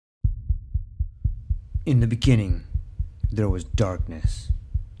In the beginning, there was darkness,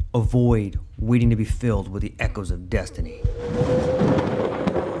 a void waiting to be filled with the echoes of destiny.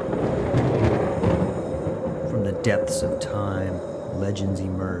 From the depths of time, legends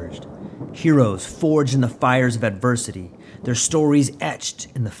emerged. Heroes forged in the fires of adversity, their stories etched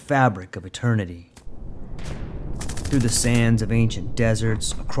in the fabric of eternity. Through the sands of ancient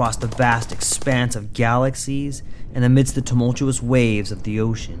deserts, across the vast expanse of galaxies, and amidst the tumultuous waves of the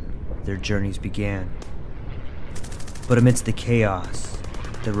ocean, their journeys began. But amidst the chaos,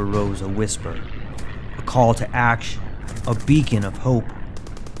 there arose a whisper, a call to action, a beacon of hope.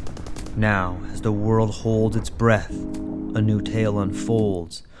 Now, as the world holds its breath, a new tale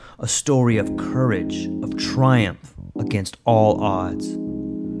unfolds, a story of courage, of triumph against all odds.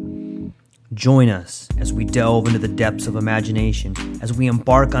 Join us as we delve into the depths of imagination, as we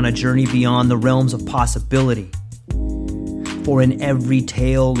embark on a journey beyond the realms of possibility. For in every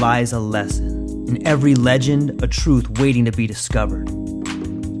tale lies a lesson, in every legend a truth waiting to be discovered.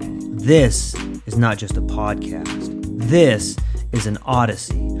 This is not just a podcast. This is an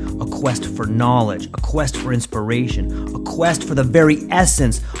odyssey, a quest for knowledge, a quest for inspiration, a quest for the very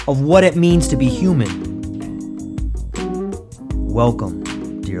essence of what it means to be human.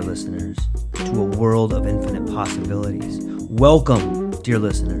 Welcome, dear listeners, to a world of infinite possibilities. Welcome, dear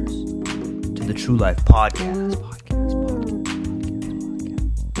listeners, to the True Life Podcast.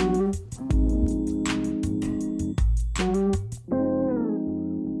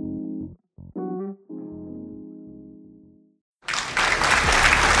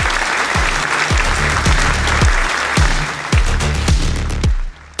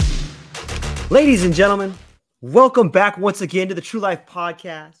 Ladies and gentlemen, welcome back once again to the True Life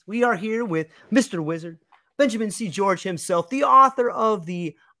Podcast. We are here with Mr. Wizard, Benjamin C. George himself, the author of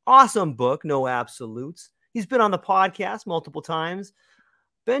the awesome book, No Absolutes. He's been on the podcast multiple times.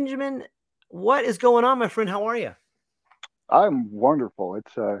 Benjamin, what is going on, my friend? How are you? I'm wonderful.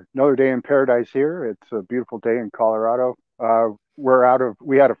 It's another day in paradise here. It's a beautiful day in Colorado.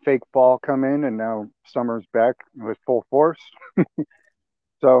 We had a fake fall come in, and now summer's back with full force.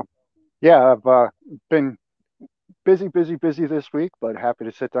 So, yeah, I've been busy this week, but happy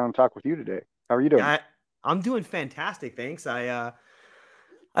to sit down and talk with you today. How are you doing? Yeah, I'm doing fantastic, thanks. I've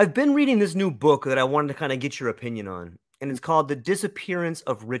been reading this new book that I wanted to kind of get your opinion on, and it's called The Disappearance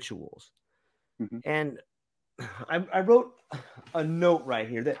of Rituals. Mm-hmm. And I wrote a note right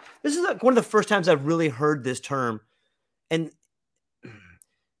here that this is one of the first times I've really heard this term, and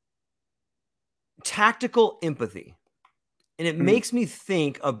tactical empathy. And it makes me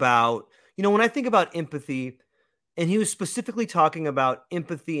think about, when I think about empathy, and he was specifically talking about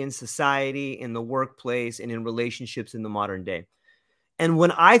empathy in society, in the workplace, and in relationships in the modern day. And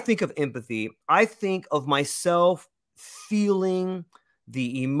when I think of empathy, I think of myself feeling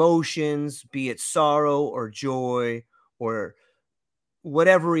the emotions, be it sorrow or joy or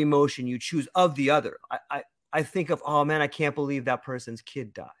whatever emotion you choose of the other. I think of, oh man, I can't believe that person's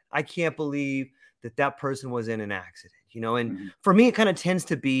kid died. I can't believe that person was in an accident, and for me, it kind of tends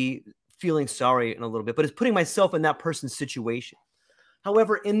to be feeling sorry in a little bit, but it's putting myself in that person's situation.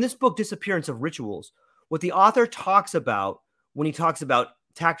 However, in this book, Disappearance of Rituals, what the author talks about when he talks about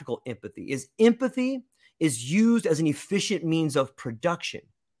tactical empathy is used as an efficient means of production.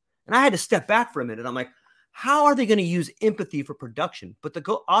 And I had to step back for a minute. I'm like, how are they going to use empathy for production? But the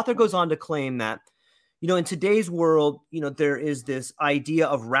author goes on to claim that, in today's world, there is this idea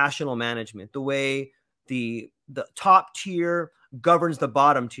of rational management, the way the top tier governs the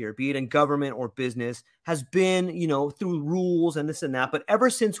bottom tier, be it in government or business, has been, through rules and this and that. But ever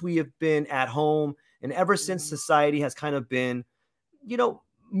since we have been at home and ever since society has kind of been,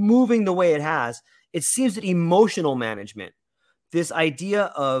 moving the way it has, it seems that emotional management, this idea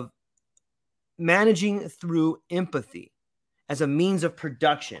of managing through empathy as a means of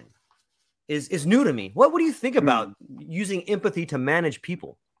production is new to me. What do you think about using empathy to manage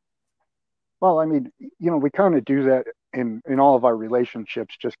people? Well, I mean, we kind of do that in all of our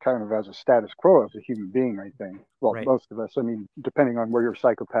relationships, just kind of as a status quo as a human being, I think. Well, right. Most of us, I mean, depending on where your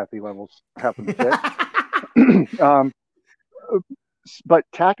psychopathy levels happen to fit. But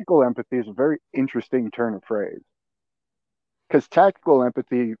tactical empathy is a very interesting turn of phrase, because tactical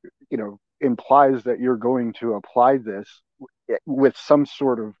empathy, implies that you're going to apply this with some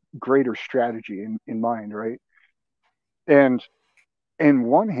sort of greater strategy in mind, right? And in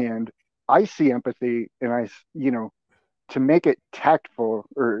one hand, I see empathy, and to make it tactful,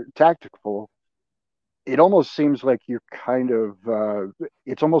 it almost seems like you're kind of,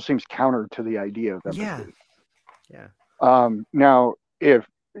 it almost seems counter to the idea of empathy. Yeah. Now, if,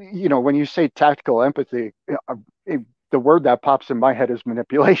 when you say tactical empathy, the word that pops in my head is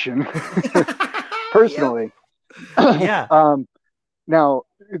manipulation. Yep. personally. Yeah. Now,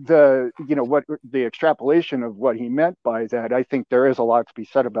 the what the extrapolation of what he meant by that, I think there is a lot to be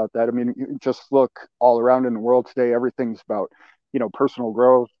said about that. I mean, you just look all around in the world today; everything's about personal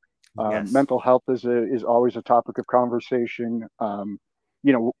growth. Yes. Mental health is always a topic of conversation.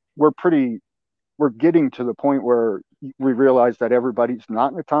 We're getting to the point where we realize that everybody's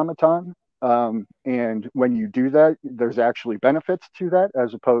not an automaton. And when you do that, there's actually benefits to that,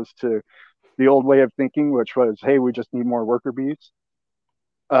 as opposed to the old way of thinking, which was, hey, we just need more worker bees.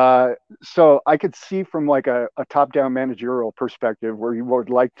 So I could see from like a top-down managerial perspective where you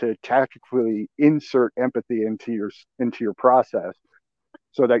would like to tactically insert empathy into your process,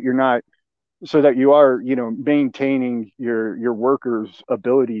 so that you are maintaining your workers'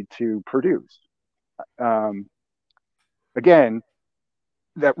 ability to produce. Um, Again,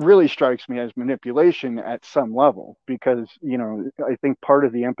 that really strikes me as manipulation at some level, because I think part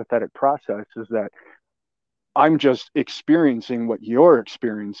of the empathetic process is that I'm just experiencing what you're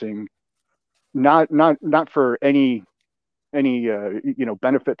experiencing, not for any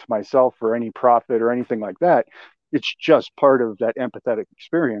benefit to myself or any profit or anything like that. It's just part of that empathetic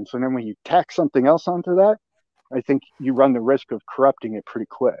experience. And then when you tack something else onto that, I think you run the risk of corrupting it pretty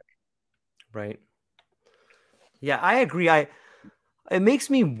quick. Right. Yeah, I agree. It makes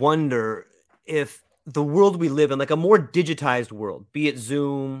me wonder if the world we live in, like a more digitized world, be it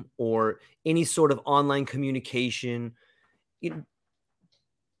Zoom or any sort of online communication, it,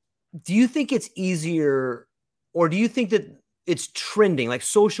 do you think it's easier, or do you think that it's trending, like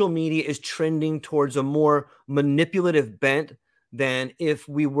social media is trending towards a more manipulative bent than if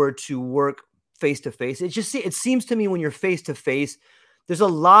we were to work face to face? It seems to me when you're face to face, there's a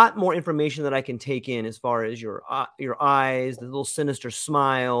lot more information that I can take in, as far as your eyes, the little sinister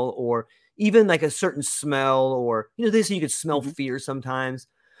smile, or even like a certain smell, or they say you could smell Mm-hmm. fear sometimes.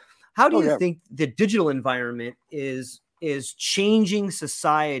 How do Oh you yeah, think the digital environment is changing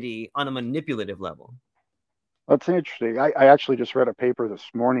society on a manipulative level? that's interesting. I actually just read a paper this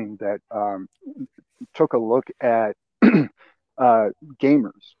morning that took a look at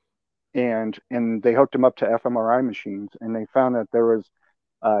gamers, and they hooked them up to fMRI machines, and they found that there was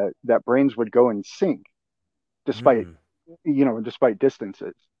that brains would go in sync despite Mm, despite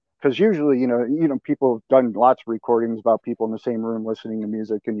distances. Because usually, people have done lots of recordings about people in the same room listening to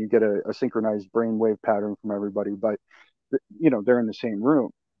music, and you get a synchronized brainwave pattern from everybody, but they're in the same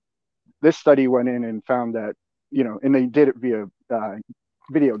room. This study went in and found that, and they did it via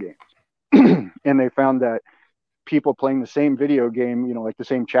video games, and they found that people playing the same video game, like the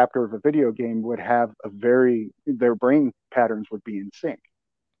same chapter of a video game, would have their brain patterns would be in sync.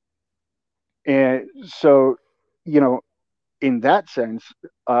 And so, you know, in that sense,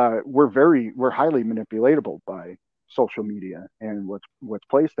 we're highly manipulatable by social media and what's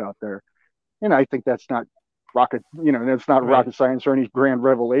placed out there. And I think that's not right. rocket science or any grand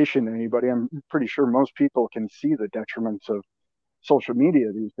revelation to anybody. I'm pretty sure most people can see the detriments of social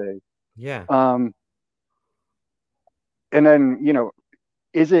media these days. Yeah. Um, and then,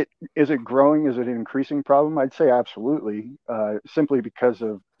 is it growing? Is it an increasing problem? I'd say absolutely, simply because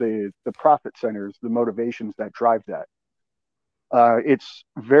of the profit centers, the motivations that drive that. It's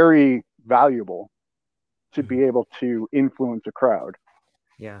very valuable to Mhm. be able to influence a crowd.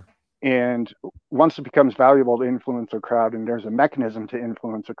 Yeah. And once it becomes valuable to influence a crowd, and there's a mechanism to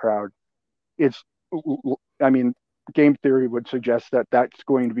influence a crowd, it's, I mean, game theory would suggest that that's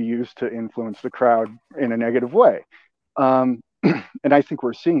going to be used to influence the crowd in a negative way. And I think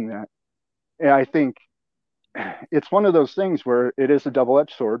we're seeing that. And I think it's one of those things where it is a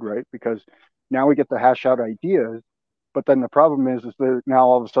double-edged sword, right? Because now we get to hash out ideas, but then the problem is that now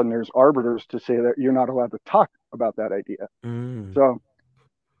all of a sudden there's arbiters to say that you're not allowed to talk about that idea. Mm. So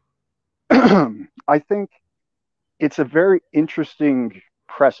I think it's a very interesting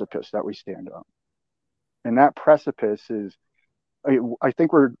precipice that we stand on. And that precipice is, I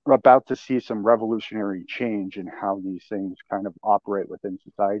think we're about to see some revolutionary change in how these things kind of operate within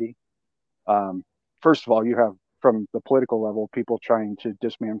society. Um, First of all, you have, from the political level, people trying to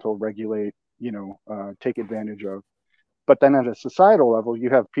dismantle, regulate, take advantage of. But then at a societal level, you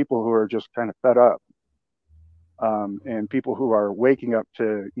have people who are just kind of fed up, and people who are waking up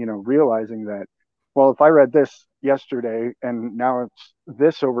to, realizing that, well, if I read this yesterday and now it's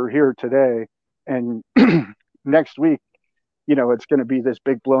this over here today, and next week, it's going to be this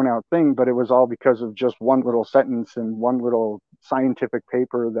big blown out thing, but it was all because of just one little sentence and one little scientific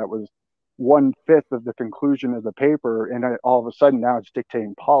paper that was 1/5 of the conclusion of the paper. And all of a sudden now it's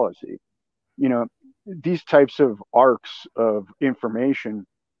dictating policy. You know, these types of arcs of information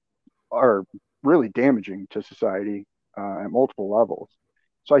are really damaging to society at multiple levels.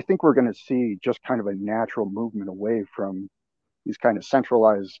 So I think we're going to see just kind of a natural movement away from these kind of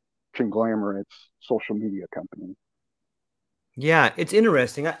centralized conglomerates, social media companies. Yeah, it's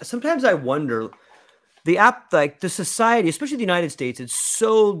interesting. Sometimes I wonder like the society, especially the United States, it's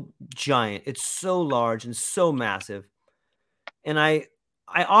so giant, it's so large and so massive. And I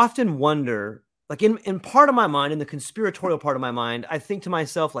often wonder, like in part of my mind, in the conspiratorial part of my mind, I think to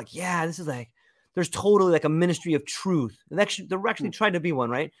myself, like, yeah, this is like there's totally like a ministry of truth. And actually they're actually trying to be one,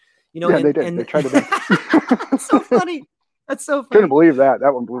 right? Yeah, they did. And They tried to be. that's so funny. That's so Couldn't funny. believe that.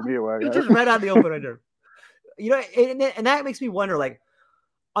 That one blew me away. It's just right out in the open right there. And that makes me wonder, like,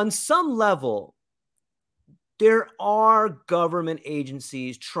 on some level, there are government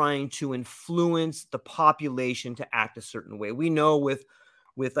agencies trying to influence the population to act a certain way. We know with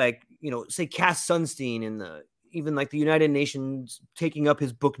like, say Cass Sunstein and even like the United Nations taking up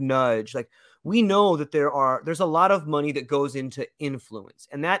his book Nudge, like we know that there's a lot of money that goes into influence,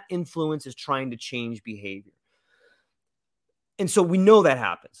 and that influence is trying to change behavior. And so we know that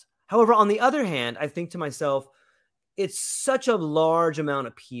happens. However, on the other hand, I think to myself, it's such a large amount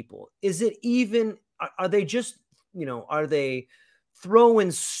of people. Is it even, are they just, are they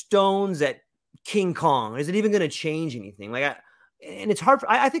throwing stones at King Kong? Is it even going to change anything? And it's hard.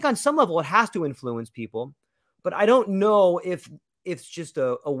 I think on some level it has to influence people, but I don't know if it's just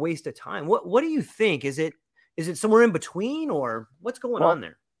a waste of time. What do you think? Is it somewhere in between, or what's going Well, on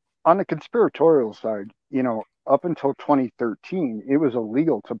there? on the conspiratorial side, up until 2013, it was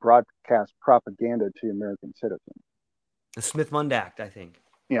illegal to broadcast propaganda to American citizens. The Smith-Mundt Act, I think.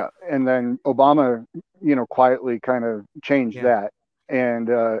 Yeah, and then Obama, quietly kind of changed Yeah. that,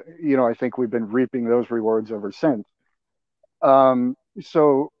 and I think we've been reaping those rewards ever since.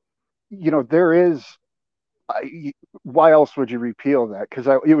 So, there is. Why else would you repeal that? Because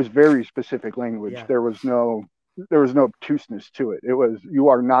it was very specific language. Yeah. There was no obtuseness to it. It was, you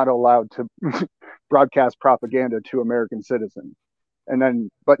are not allowed to broadcast propaganda to American citizens,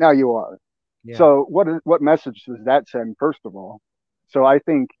 but now you are. Yeah. So what message does that send? First of all, so I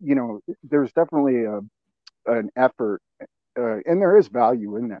think there's definitely an effort, and there is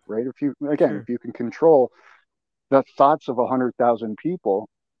value in that, right? If Sure. you can control the thoughts of 100,000 people,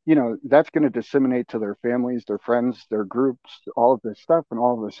 that's going to disseminate to their families, their friends, their groups, all of this stuff, and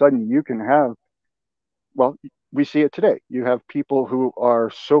all of a sudden you can have, well, we see it today. You have people who are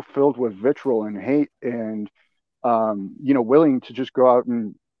so filled with vitriol and hate and willing to just go out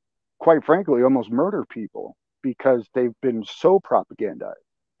and, quite frankly, almost murder people because they've been so propagandized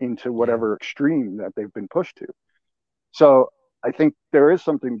into Yeah. whatever extreme that they've been pushed to. So I think there is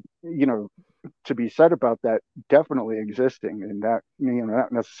something, to be said about that definitely existing, and that,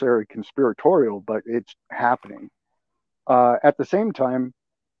 not necessarily conspiratorial, but it's happening. At the same time,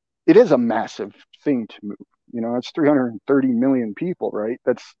 it is a massive thing to move. It's 330 million people, right?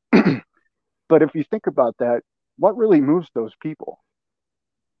 That's but if you think about that, what really moves those people?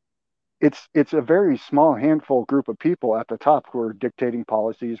 It's a very small handful group of people at the top who are dictating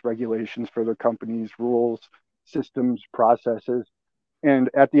policies, regulations for their companies, rules, systems, processes.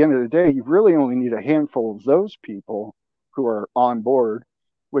 And at the end of the day, you really only need a handful of those people who are on board,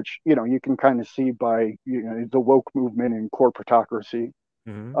 which you can kind of see by the woke movement and corporatocracy.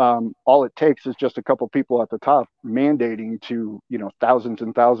 Mm-hmm. All it takes is just a couple people at the top mandating to thousands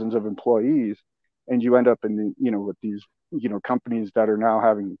and thousands of employees, and you end up in with these companies that are now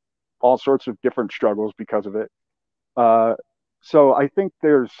having all sorts of different struggles because of it. Uh, so I think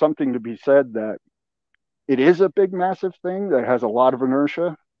there's something to be said that it is a big, massive thing that has a lot of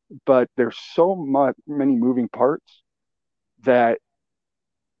inertia, but there's so many moving parts that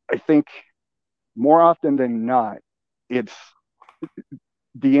I think more often than not, it's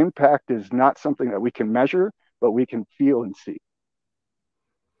the impact is not something that we can measure, but we can feel and see.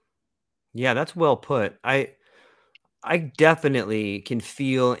 Yeah, that's well put. I definitely can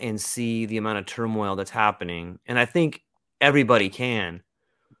feel and see the amount of turmoil that's happening, and I think everybody can.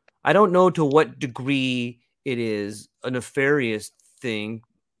 I don't know to what degree it is a nefarious thing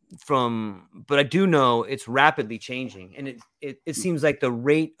but I do know it's rapidly changing, and it seems like the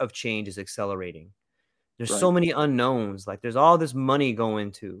rate of change is accelerating. There's Right. so many unknowns. Like there's all this money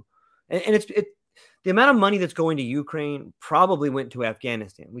going to, and the amount of money that's going to Ukraine probably went to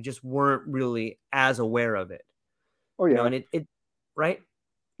Afghanistan. We just weren't really as aware of it, Oh yeah. and it right.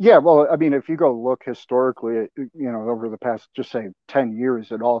 Yeah, well, I mean, if you go look historically, over the past, just say, 10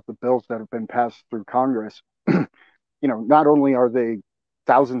 years at all of the bills that have been passed through Congress, not only are they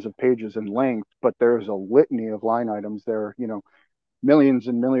thousands of pages in length, but there's a litany of line items there, millions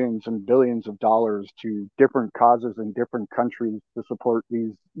and millions and billions of dollars to different causes in different countries to support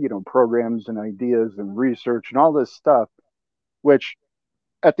these, programs and ideas and research and all this stuff, which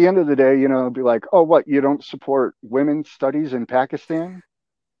at the end of the day, it'll be like, oh, what, you don't support women's studies in Pakistan?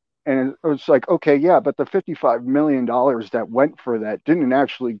 And it's like, okay, yeah, but the $55 million that went for that didn't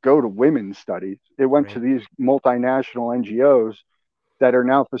actually go to women's studies. It went to Right. these multinational NGOs that are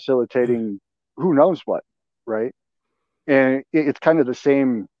now facilitating who knows what, right? And it's kind of the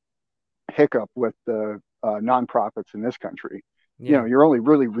same hiccup with the nonprofits in this country. Yeah. You're only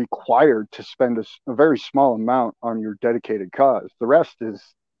really required to spend a very small amount on your dedicated cause. The rest is,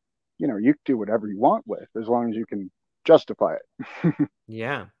 you can do whatever you want with as long as you can justify it.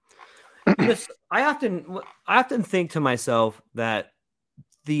 Yeah. I often think to myself that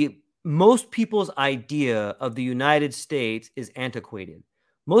the most people's idea of the United States is antiquated.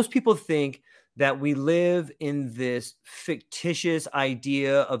 Most people think that we live in this fictitious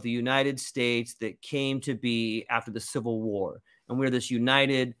idea of the United States that came to be after the Civil War, and we're this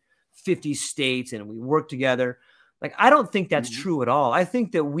united 50 states and we work together. Like, I don't think that's Mm-hmm. true at all. I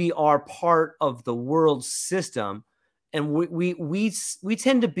think that we are part of the world system, and we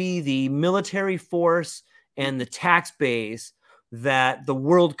tend to be the military force and the tax base that the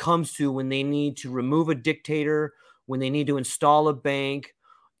world comes to when they need to remove a dictator, when they need to install a bank.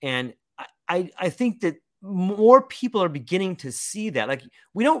 And I think that more people are beginning to see that. Like,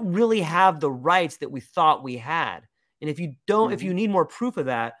 we don't really have the rights that we thought we had. And if Mm-hmm. you need more proof of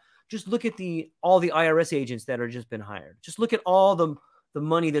that, just look at all the IRS agents that are just been hired. Just look at all the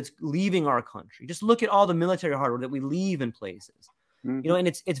money that's leaving our country. Just look at all the military hardware that we leave in places. Mm-hmm. And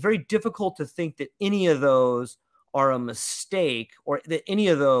it's very difficult to think that any of those are a mistake, or that any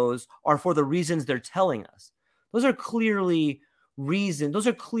of those are for the reasons they're telling us. Those are clearly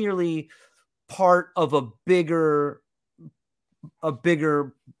part of a bigger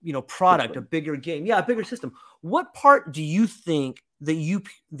product, a System. bigger game. Yeah, a bigger system. What part do you think the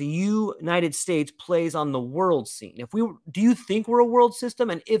United States plays on the world scene? Do you think we're a world system?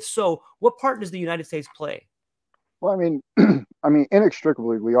 And if so, what part does the United States play? Well,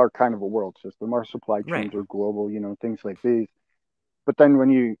 inextricably, we are kind of a world system. Our supply Right. chains are global, things like these. But then when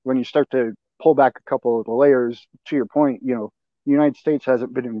you start to pull back a couple of the layers, to your point, the United States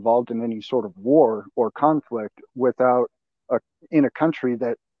hasn't been involved in any sort of war or conflict in a country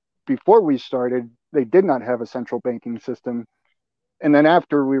that before we started, they did not have a central banking system. And then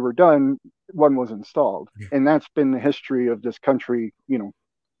after we were done, one was installed. And that's been the history of this country,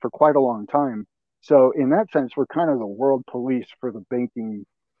 for quite a long time. So in that sense, we're kind of the world police for the banking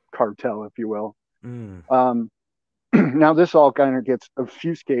cartel, if you will. Mm, Um, now this all kind of gets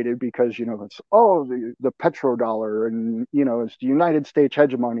obfuscated because it's the petrodollar and it's the United States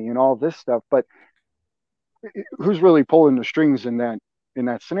hegemony and all this stuff. But who's really pulling the strings in that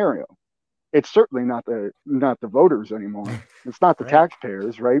scenario? It's certainly not the voters anymore. It's not the right.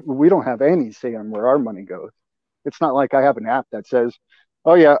 taxpayers, right? We don't have any say on where our money goes. It's not like I have an app that says,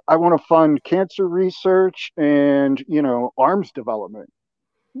 "Oh yeah, I want to fund cancer research and arms development."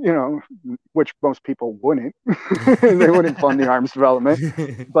 Which most people wouldn't. They wouldn't fund the arms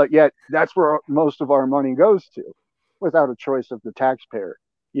development, but yet that's where most of our money goes to, without a choice of the taxpayer.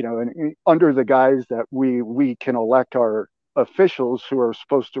 And under the guise that we can elect our officials who are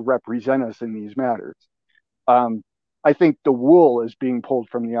supposed to represent us in these matters. Um, I think the wool is being pulled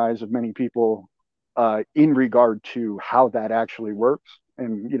from the eyes of many people in regard to how that actually works,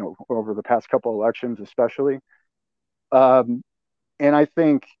 and over the past couple elections, especially. Um, and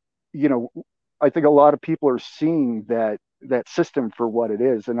you know, I think a lot of people are seeing that system for what it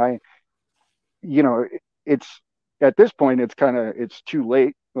is, and it's at this point, it's too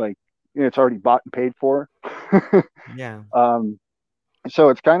late. Like, it's already bought and paid for. Yeah. um, so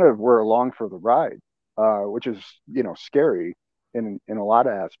it's kind of we're along for the ride, which is scary in a lot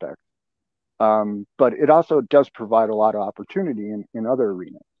of aspects. But it also does provide a lot of opportunity in other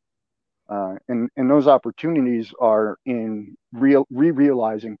arenas. And those opportunities are in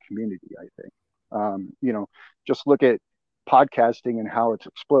realizing community, I think. Just look at podcasting and how it's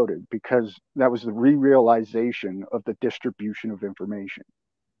exploded, because that was the realization of the distribution of information.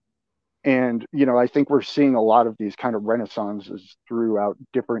 And I think we're seeing a lot of these kind of renaissances throughout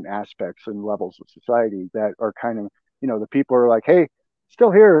different aspects and levels of society that are kind of, the people are like, hey,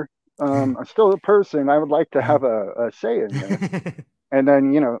 still here, I'm still a person, I would like to have a say in this. And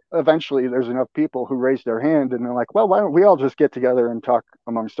then, eventually there's enough people who raise their hand and they're like, well, why don't we all just get together and talk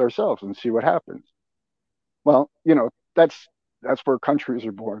amongst ourselves and see what happens? Well, that's where countries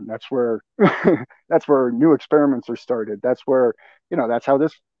are born. That's where that's where new experiments are started. That's where, that's how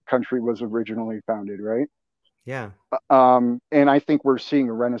this country was originally founded, right? Yeah. And I think we're seeing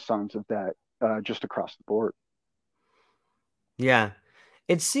a renaissance of that just across the board. Yeah.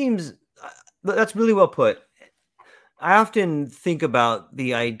 It seems that's really well put. I often think about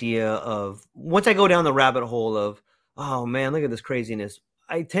the idea of, once I go down the rabbit hole of, oh man, look at this craziness,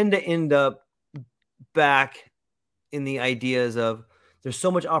 I tend to end up back in the ideas of, there's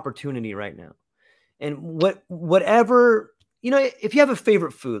so much opportunity right now. And whatever, if you have a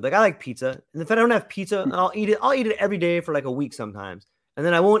favorite food, like I like pizza, and if I don't have pizza, I'll eat it every day for like a week sometimes. And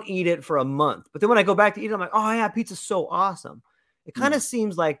then I won't eat it for a month. But then when I go back to eat it, I'm like, oh yeah, pizza's so awesome. It kind of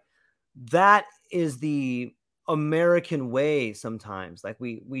seems like that is the American way sometimes. Like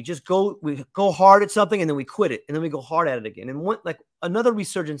we go hard at something and then we quit it and then we go hard at it again. And another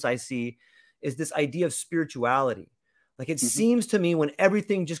resurgence I see is this idea of spirituality. Like it seems to me, when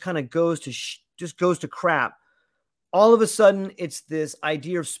everything just kind of goes to crap, all of a sudden it's this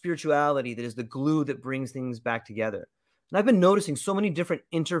idea of spirituality that is the glue that brings things back together. And I've been noticing so many different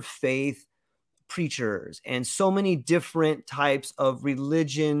interfaith preachers and so many different types of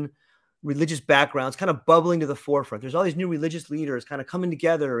religious backgrounds kind of bubbling to the forefront. There's all these new religious leaders kind of coming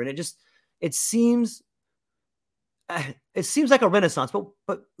together, and it seems like a renaissance.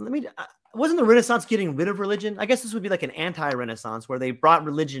 But wasn't the Renaissance getting rid of religion? I guess this would be like an anti-Renaissance where they brought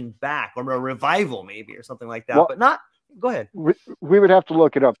religion back, or a revival maybe, or something like that. Well, but not. Go ahead. We would have to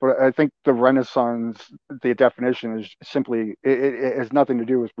look it up, but I think the Renaissance, the definition is simply, it has nothing to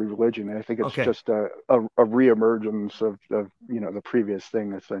do with religion. I think it's just a reemergence of the previous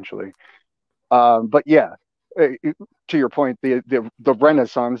thing, essentially. But yeah, to your point, the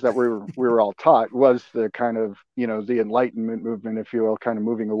Renaissance that we were all taught was the kind of, the Enlightenment movement, if you will, kind of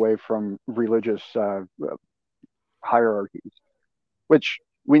moving away from religious hierarchies, which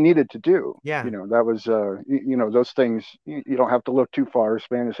we needed to do. Yeah. That was, those things, you don't have to look too far,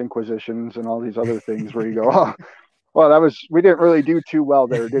 Spanish Inquisitions and all these other things where you go, oh, well, we didn't really do too well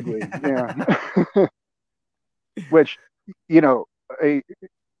there, did we? Yeah. Which, this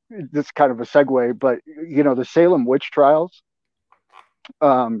is kind of a segue, but, the Salem witch trials,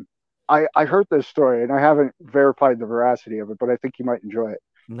 I heard this story and I haven't verified the veracity of it, but I think you might enjoy it.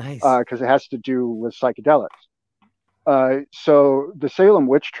 Nice. Because it has to do with psychedelics. So the Salem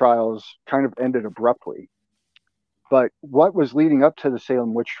witch trials kind of ended abruptly, but what was leading up to the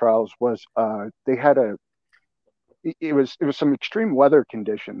Salem witch trials was they had it was some extreme weather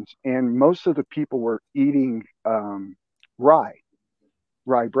conditions, and most of the people were eating rye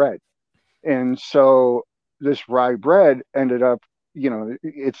bread, and so this rye bread ended up,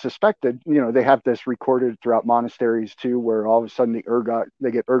 it's suspected, they have this recorded throughout monasteries too, where all of a sudden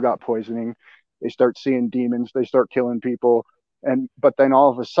they get ergot poisoning. They start seeing demons. They start killing people. But then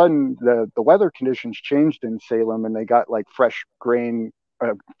all of a sudden, the weather conditions changed in Salem, and they got like fresh grain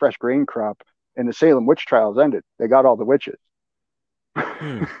crop, and the Salem witch trials ended. They got all the witches.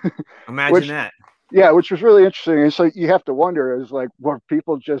 Imagine that. Yeah, which was really interesting. And so you have to wonder, is like, were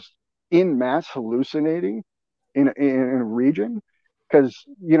people just in mass hallucinating in a region? Because,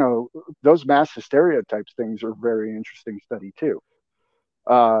 those mass hysteria types things are very interesting study too.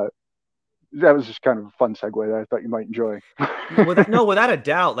 That was just kind of a fun segue that I thought you might enjoy. Without a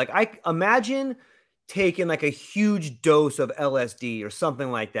doubt. Like, I imagine taking like a huge dose of LSD or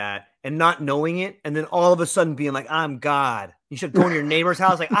something like that and not knowing it, and then all of a sudden being like, I'm God. You should go to your neighbor's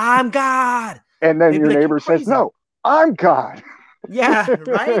house like, I'm God. And then your neighbor says, no, I'm God. Yeah,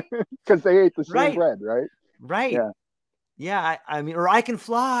 right? Because they ate the same bread, right? Right. Yeah. Yeah, I mean, or I can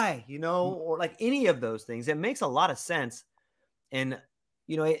fly, or like any of those things. It makes a lot of sense. And,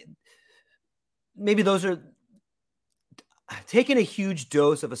 maybe those are taking a huge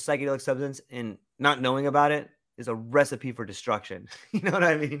dose of a psychedelic substance and not knowing about it is a recipe for destruction. You know what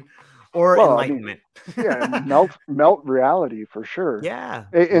I mean? Or enlightenment. Melt reality for sure. Yeah.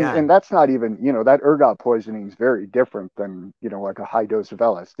 And that's not even, that ergot poisoning is very different than, like a high dose of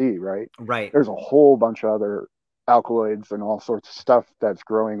LSD, right? Right. There's a whole bunch of other alkaloids and all sorts of stuff that's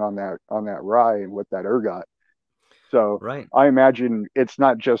growing on that rye and with that ergot. So right. I imagine it's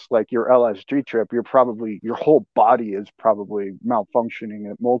not just like your LSD trip. Your whole body is probably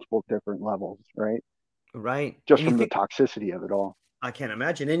malfunctioning at multiple different levels, right? Right. Just from the toxicity of it all. I can't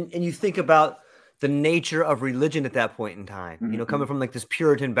imagine. And you think about the nature of religion at that point in time, coming from like this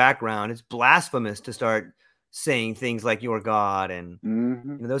Puritan background, it's blasphemous to start saying things like you're God. And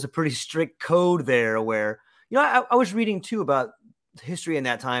there was a pretty strict code there where, I was reading too about history in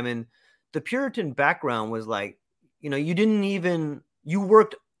that time, and the Puritan background was like, you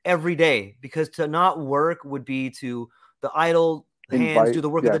worked every day, because to not work would be to the idle hands do the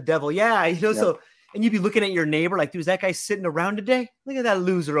work of the devil. Yeah. So, and you'd be looking at your neighbor like, dude, is that guy sitting around today? Look at that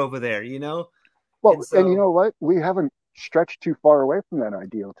loser over there, Well, and you know what? We haven't stretched too far away from that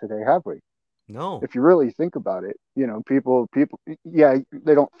ideal today, have we? No. If you really think about it, people, yeah,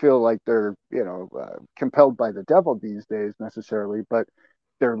 they don't feel like they're, compelled by the devil these days necessarily, but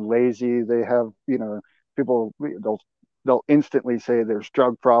they're lazy. They have, people, they'll instantly say there's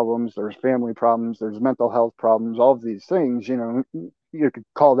drug problems, there's family problems, there's mental health problems, all of these things, you could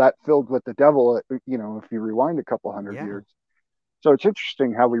call that filled with the devil, if you rewind a couple hundred Yeah. years. So it's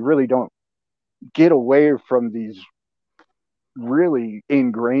interesting how we really don't get away from these really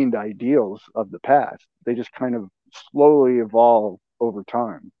ingrained ideals of the past. They just kind of slowly evolve over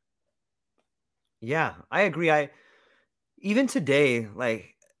time. Yeah, I agree. Even today,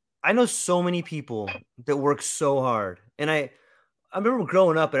 like I know so many people that work so hard. And I remember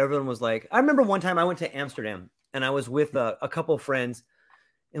growing up and everyone was like, I remember one time I went to Amsterdam and I was with a couple of friends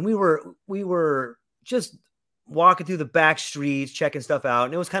and we were just walking through the back streets, checking stuff out.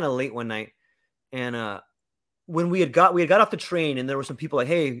 And it was kind of late one night. And when we had got off the train and there were some people like,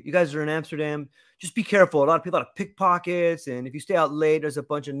 hey, you guys are in Amsterdam, just be careful. A lot of people have pickpockets, and if you stay out late, there's a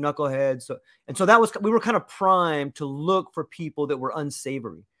bunch of knuckleheads. So that was, we were kind of primed to look for people that were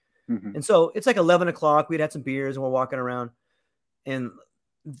unsavory. Mm-hmm. And so it's like 11 o'clock. We'd had some beers and we're walking around, and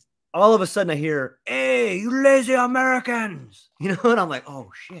all of a sudden I hear, hey, you lazy Americans, and I'm like,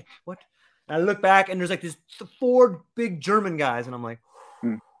 oh shit, what? And I look back and there's like this 4 big German guys, and I'm like,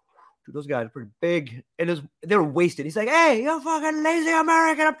 dude, those guys are pretty big. And they were wasted. He's like, hey, you fucking lazy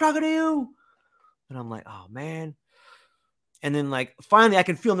American, I'm talking to you. And I'm like, oh, man. And then, like, finally, I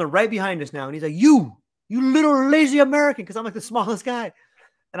can feel him. They're right behind us now. And he's like, you little lazy American, because I'm like the smallest guy.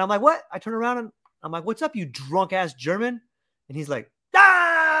 And I'm like, what? I turn around and I'm like, what's up, you drunk-ass German? And he's like,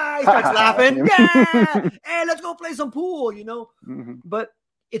 ah! He starts laughing. Yeah! Hey, let's go play some pool, Mm-hmm. But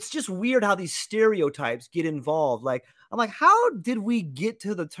it's just weird how these stereotypes get involved. Like, I'm like, how did we get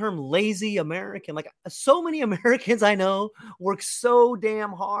to the term lazy American? Like, so many Americans I know work so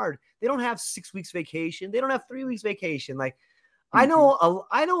damn hard. They don't have 6 weeks vacation. They don't have 3 weeks vacation. Like, I know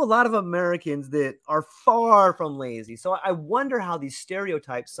a lot of Americans that are far from lazy. So I wonder how these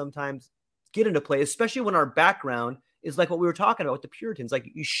stereotypes sometimes get into play, especially when our background is like what we were talking about with the Puritans.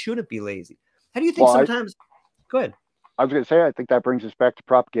 Like, you shouldn't be lazy. How do you think sometimes? Go ahead. I was going to say, I think that brings us back to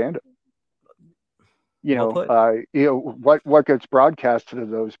propaganda. What gets broadcasted to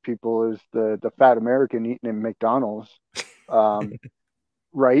those people is the fat American eating in McDonald's,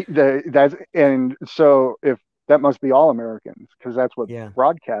 right? And so if that must be all Americans, because that's what's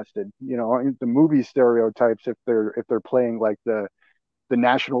broadcasted. The movie stereotypes, if they're playing like the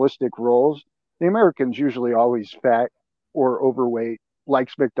nationalistic roles, the American's usually always fat or overweight,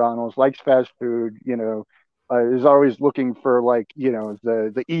 likes McDonald's, likes fast food, is always looking for like,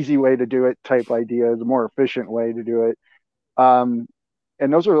 the easy way to do it type idea, the more efficient way to do it. And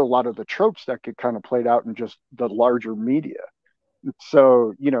those are a lot of the tropes that get kind of played out in just the larger media.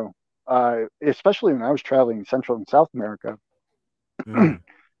 So, especially when I was traveling in Central and South America, even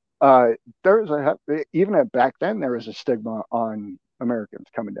back then, there was a stigma on Americans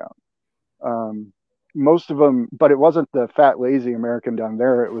coming down. Most of them, but it wasn't the fat, lazy American down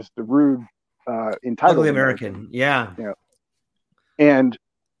there. It was the rude, entitled American. Yeah. And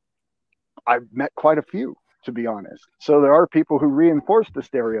I've met quite a few, to be honest. So there are people who reinforce the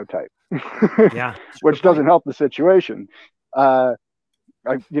stereotype, which doesn't help the situation. I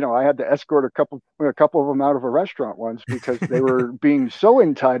had to escort a couple of them out of a restaurant once because they were being so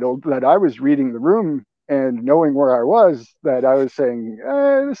entitled that I was reading the room and knowing where I was, that I was saying,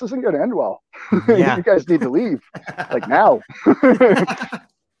 this isn't going to end well. You guys need to leave, like now.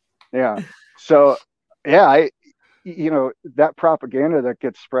 Yeah. So, that propaganda that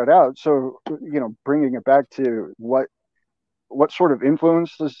gets spread out. So, bringing it back to what sort of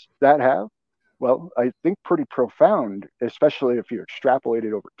influence does that have? Well, I think pretty profound, especially if you extrapolate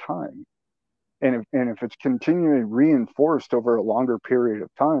it over time. And if it's continually reinforced over a longer period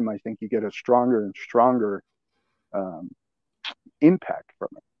of time, I think you get a stronger and stronger impact from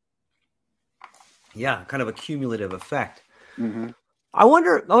it. Yeah, kind of a cumulative effect. Mm-hmm. I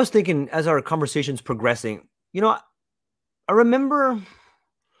was thinking as our conversation's progressing, I remember,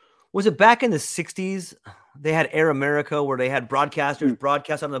 was it back in the 60s? They had Air America where they had broadcasters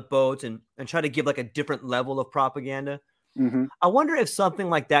broadcast on the boats and try to give like a different level of propaganda. Mm-hmm. I wonder if something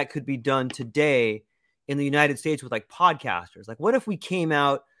like that could be done today in the United States with like podcasters. Like, what if we came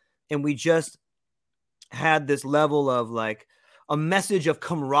out and we just had this level of like a message of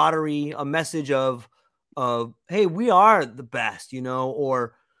camaraderie, a message of hey, we are the best,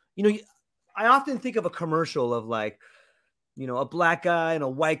 or, I often think of a commercial of like, a black guy and a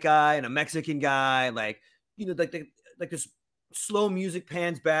white guy and a Mexican guy, like, like this slow music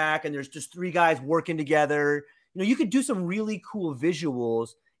pans back and there's just 3 guys working together. You could do some really cool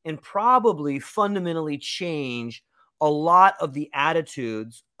visuals and probably fundamentally change a lot of the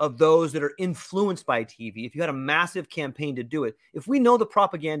attitudes of those that are influenced by TV. If you had a massive campaign to do it, if we know the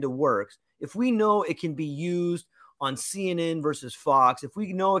propaganda works, if we know it can be used on CNN versus Fox, if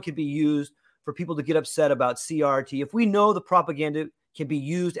we know it can be used for people to get upset about CRT, if we know the propaganda can be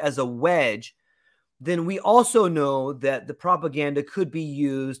used as a wedge, then we also know that the propaganda could be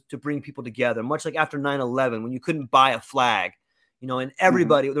used to bring people together, much like after 9/11, when you couldn't buy a flag, and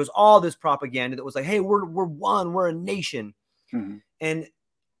everybody, there was all this propaganda that was like, hey, we're one, we're a nation. And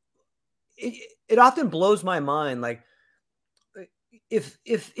it often blows my mind. Like, if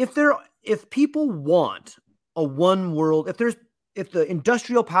people want a one world, if the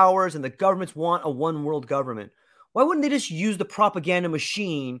industrial powers and the governments want a one world government, why wouldn't they just use the propaganda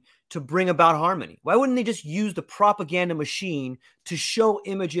machine to bring about harmony? Why wouldn't they just use the propaganda machine to show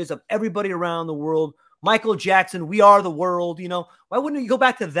images of everybody around the world? Michael Jackson, We Are the World, why wouldn't you go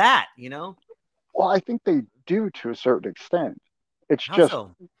back to that, Well, I think they do to a certain extent. It's How just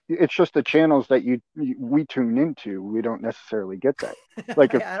so? it's just the channels that we tune into. We don't necessarily get that.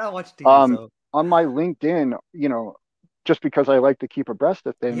 Like if I don't watch TV, so on my LinkedIn, just because I like to keep abreast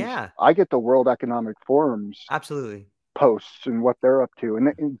of things, yeah, I get the World Economic Forum's absolutely posts and what they're up to,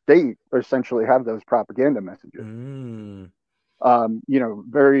 and they essentially have those propaganda messages.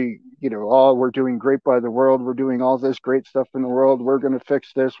 Very, oh, we're doing great by the world. We're doing all this great stuff in the world. We're going to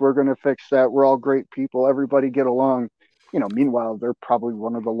fix this. We're going to fix that. We're all great people. Everybody get along. Meanwhile, they're probably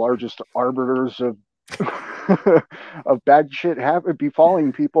one of the largest arbiters of of bad shit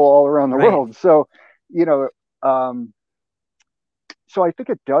befalling people all around the world. So, so I think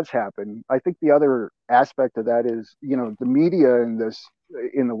it does happen. I think the other aspect of that is, the media in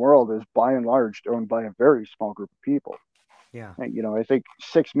the world is by and large owned by a very small group of people. Yeah. And, I think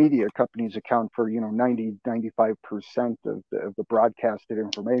 6 media companies account for, 95% of the broadcasted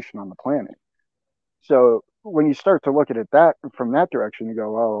information on the planet. So when you start to look at it from that direction, you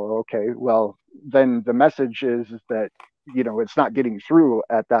go, oh, okay, well, then the message is that, it's not getting through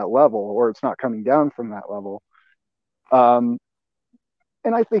at that level, or it's not coming down from that level. And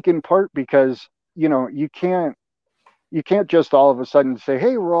I think in part because, you can't just all of a sudden say,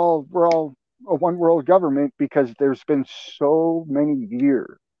 hey, we're all a one world government, because there's been so many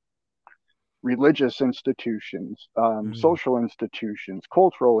years, religious institutions, social institutions,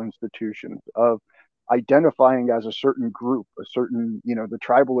 cultural institutions, of identifying as a certain group, a certain, the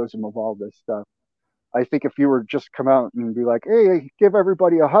tribalism of all this stuff. I think if you were just come out and be like, hey, give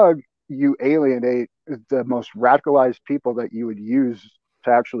everybody a hug, you alienate the most radicalized people that you would use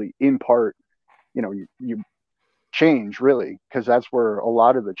to actually impart, you change, really, because that's where a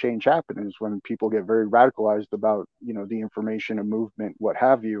lot of the change happens, is when people get very radicalized about, the information and movement, what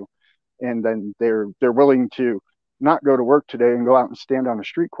have you, and then they're willing to not go to work today and go out and stand on a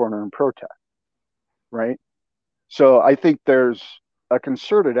street corner and protest, right? So I think there's a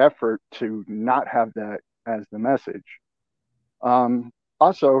concerted effort to not have that as the message.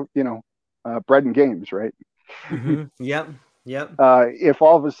 Also, bread and games, right? Yep. If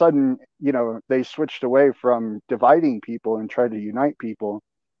all of a sudden, they switched away from dividing people and tried to unite people,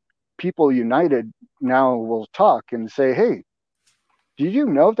 people united now will talk and say, hey, did you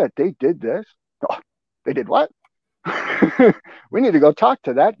know that they did this? Oh, they did what? We need to go talk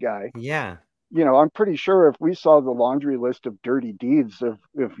to that guy. Yeah. I'm pretty sure if we saw the laundry list of dirty deeds of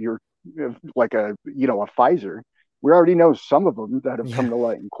like a Pfizer, we already know some of them that have come to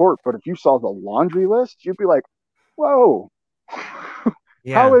light in court. But if you saw the laundry list, you'd be like, whoa,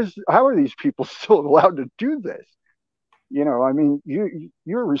 how are these people still allowed to do this? I mean,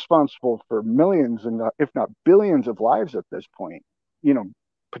 you're responsible for millions and if not billions of lives at this point,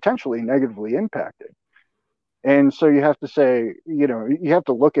 potentially negatively impacted. And so you have to say, you have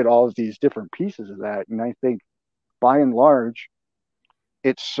to look at all of these different pieces of that. And I think by and large,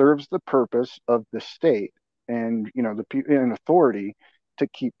 it serves the purpose of the state and, and authority to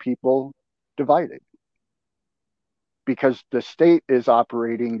keep people divided, because the state is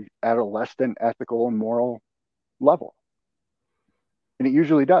operating at a less than ethical and moral level. And it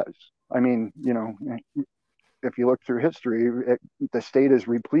usually does. I mean, if you look through history, the state is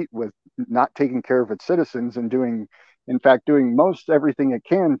replete with not taking care of its citizens and doing most everything it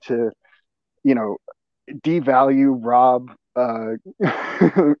can to, devalue, rob,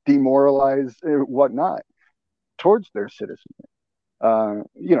 demoralize, whatnot towards their citizens.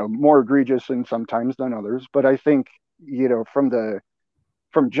 More egregious and sometimes than others. But I think, from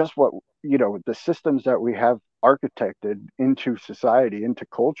just what, the systems that we have architected into society, into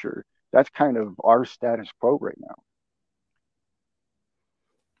culture, that's kind of our status quo right now.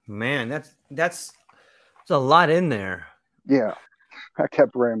 Man, that's a lot in there. Yeah. I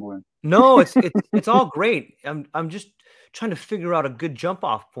kept rambling. No, it's all great. I'm just trying to figure out a good jump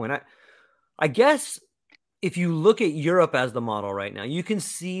off point. I guess if you look at Europe as the model right now, you can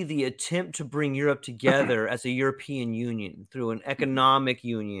see the attempt to bring Europe together as a European Union through an economic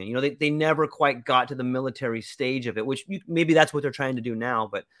union. You know, they never quite got to the military stage of it, which maybe that's what they're trying to do now.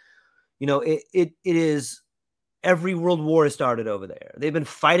 But, you know, it is every world war has started over there. They've been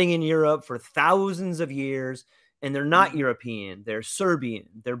fighting in Europe for thousands of years, and they're not European. They're Serbian,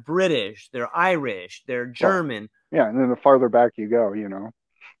 they're British, they're Irish, they're German. Well, yeah, and then the farther back you go, you know.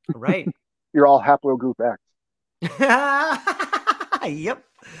 Right. You're all haplogroup X. Yep.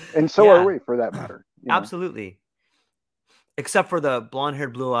 And so are we, for that matter. Absolutely. Except for the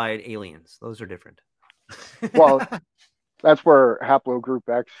blonde-haired, blue-eyed aliens. Those are different. Well, that's where haplogroup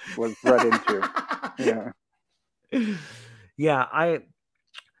X was bred into. Yeah.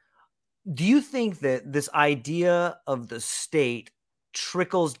 Do you think that this idea of the state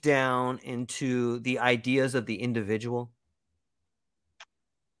trickles down into the ideas of the individual?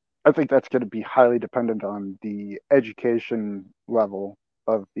 I think that's going to be highly dependent on the education level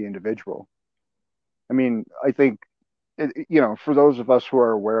of the individual. I mean, I think, you know, for those of us who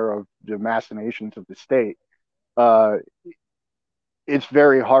are aware of the machinations of the state, it's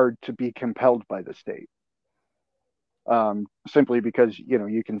very hard to be compelled by the state. Simply because, you know,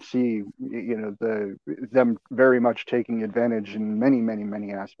 you can see, you know, them very much taking advantage in many, many,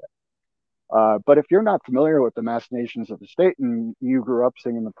 many aspects. But if you're not familiar with the machinations of the state and you grew up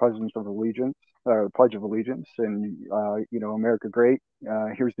singing the Pledge of Allegiance, and you know, America Great,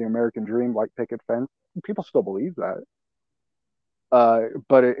 here's the American Dream, white picket fence, people still believe that.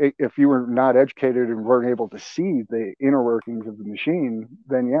 But if you were not educated and weren't able to see the inner workings of the machine,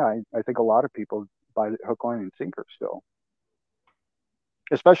 then yeah, I think a lot of people buy the hook, line, and sinker still.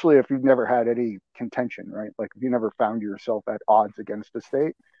 Especially if you've never had any contention, right? Like if you never found yourself at odds against the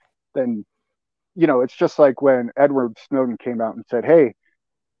state, then, you know, it's just like when Edward Snowden came out and said, hey,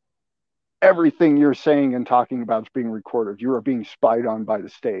 everything you're saying and talking about is being recorded. You are being spied on by the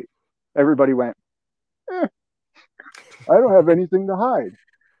state. Everybody went, I don't have anything to hide.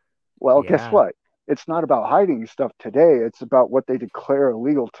 Well, guess what? It's not about hiding stuff today. It's about what they declare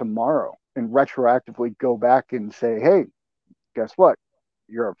illegal tomorrow and retroactively go back and say, hey, guess what?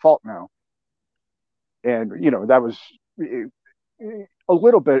 You're at fault now. And, you know, that was a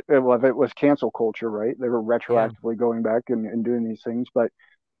little bit of it was cancel culture, right? They were retroactively going back and doing these things. But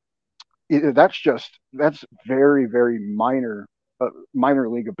that's very, very minor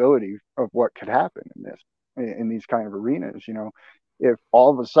league ability of what could happen in these kind of arenas. You know, if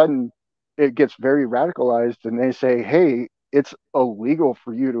all of a sudden it gets very radicalized and they say, hey, it's illegal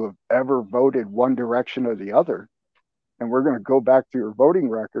for you to have ever voted one direction or the other, and we're going to go back to your voting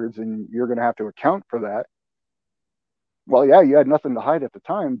records and you're going to have to account for that. Well, yeah, you had nothing to hide at the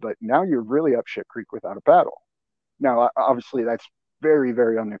time, but now you're really up shit creek without a paddle. Now, obviously, that's very,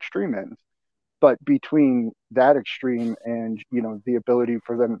 very on the extreme ends. But between that extreme and, you know, the ability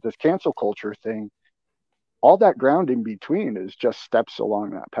for them, this cancel culture thing, all that ground in between is just steps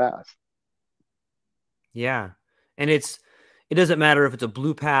along that path. Yeah. And it doesn't matter if it's a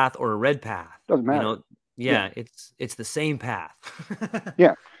blue path or a red path. Doesn't matter. You know, yeah. It's the same path.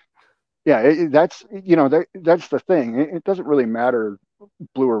 Yeah. That's, you know, that's the thing. It doesn't really matter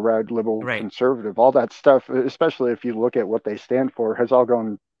blue or red, liberal, conservative, all that stuff, especially if you look at what they stand for, has all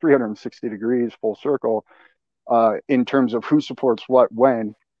gone 360 degrees full circle in terms of who supports what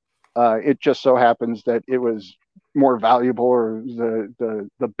when. It just so happens that it was more valuable, or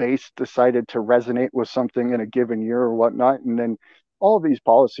the base decided to resonate with something in a given year or whatnot, and then all of these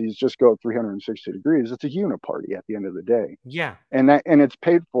policies just go 360 degrees. It's a uniparty at the end of the day. Yeah. And it's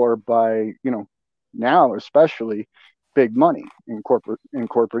paid for by, you know, now especially big money in corporate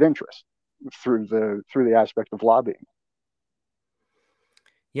interest through the aspect of lobbying.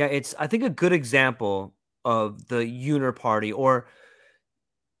 Yeah, it's, I think, a good example of the uniparty, or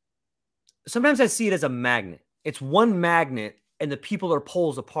sometimes I see it as a magnet. It's one magnet and the people are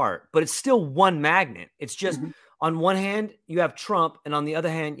poles apart, but it's still one magnet. It's just on one hand, you have Trump, and on the other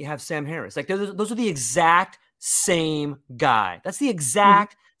hand, you have Sam Harris. Like those are the exact same guy. That's the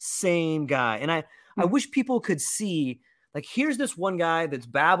exact same guy. And I wish people could see, like, here's this one guy that's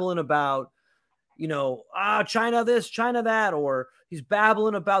babbling about, you know, China this, China that, or he's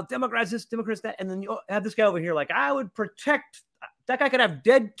babbling about Democrats this, Democrats that. And then you have this guy over here, like, I would protect, that guy could have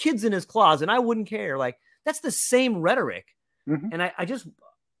dead kids in his closet and I wouldn't care. Like, that's the same rhetoric. And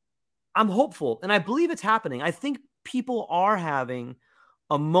I'm hopeful, and I believe it's happening. I think people are having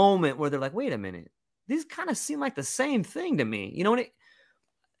a moment where they're like, wait a minute, these kind of seem like the same thing to me. You know,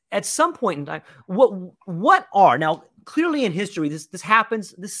 at some point in time, what are, now clearly in history, this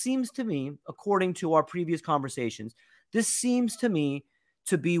happens. This seems to me, according to our previous conversations, this seems to me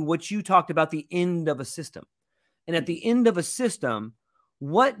to be what you talked about, the end of a system. And at the end of a system,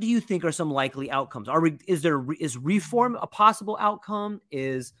 what do you think are some likely outcomes? Is reform a possible outcome?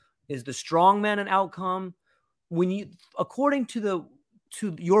 Is the strongman an outcome? According to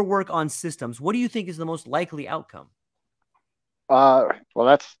your work on systems, what do you think is the most likely outcome? Well,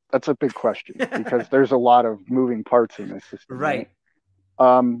 that's a big question because there's a lot of moving parts in this system, right?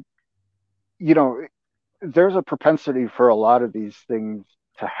 You know, there's a propensity for a lot of these things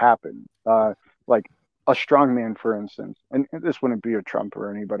to happen. Like a strongman, for instance, and this wouldn't be a Trump or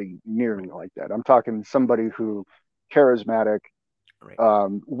anybody nearly like that. I'm talking somebody who charismatic, right.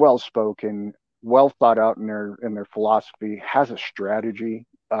 Well spoken, well thought out in their philosophy, has a strategy.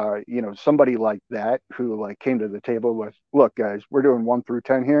 Somebody like that who like came to the table with, look, guys, we're doing 1 through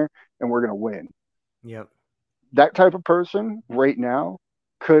 10 here, and we're gonna win. Yep. That type of person right now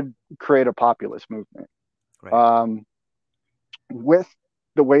could create a populist movement. Right. With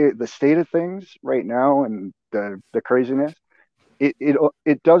the way the state of things right now and the craziness,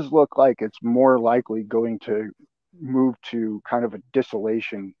 it does look like it's more likely going to move to kind of a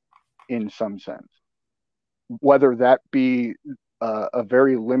dissolution in some sense, whether that be a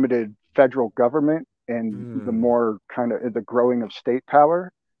very limited federal government and the more kind of the growing of state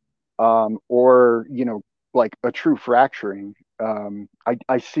power, or like a true fracturing.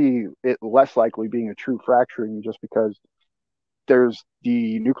 I see it less likely being a true fracturing just because there's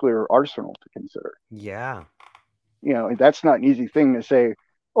the nuclear arsenal to consider. Yeah. That's not an easy thing to say,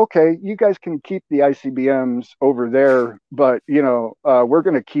 okay, you guys can keep the ICBMs over there, but we're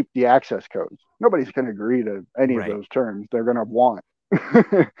going to keep the access codes. Nobody's going to agree to any of those terms. They're going to want,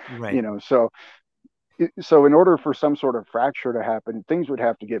 right. So in order for some sort of fracture to happen, things would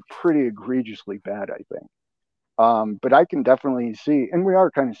have to get pretty egregiously bad, I think. But I can definitely see, and we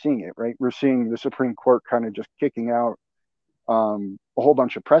are kind of seeing it, right? We're seeing the Supreme Court kind of just kicking out a whole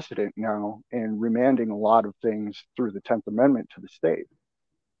bunch of precedent now and remanding a lot of things through the 10th Amendment to the state.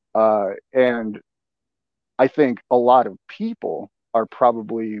 And I think a lot of people are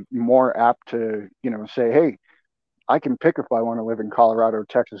probably more apt to, say, hey, I can pick if I want to live in Colorado,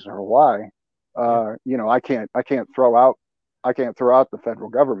 Texas, or Hawaii. I can't throw out the federal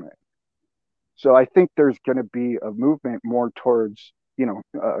government. So I think there's going to be a movement more towards,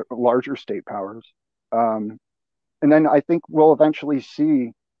 larger state powers. And then I think we'll eventually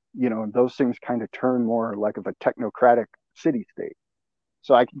see, those things kind of turn more like of a technocratic city state.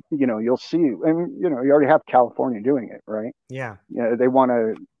 So you'll see, and you already have California doing it, right? Yeah. They want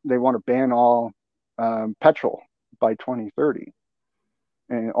to ban all petrol by 2030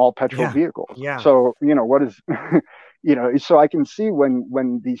 and all petrol vehicles. Yeah. So what is, so I can see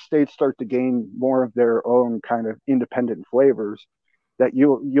when these states start to gain more of their own kind of independent flavors, that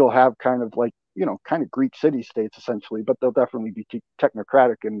you'll have kind of like kind of Greek city states essentially, but they'll definitely be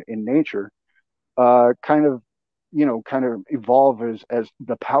technocratic in nature. Kind of evolve as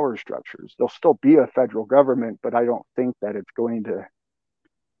the power structures. There'll still be a federal government, but I don't think it's going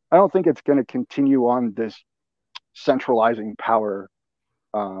to continue on this centralizing power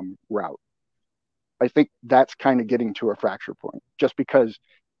route. I think that's kind of getting to a fracture point just because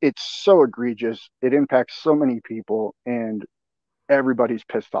it's so egregious. It impacts so many people and everybody's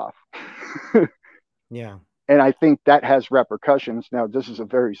pissed off. Yeah. And I think that has repercussions. Now, this is a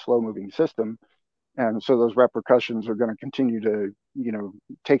very slow moving system. And so those repercussions are going to continue to,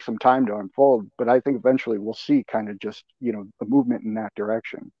 take some time to unfold. But I think eventually we'll see kind of just, a movement in that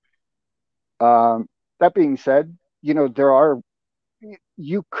direction. That being said,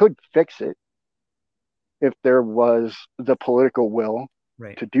 you could fix it if there was the political will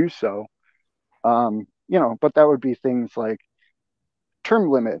to do so. But that would be things like term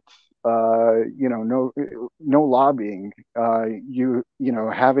limits, no lobbying,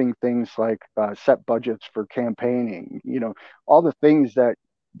 having things like set budgets for campaigning, all the things that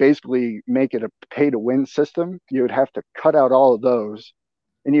basically make it a pay to win system. You would have to cut out all of those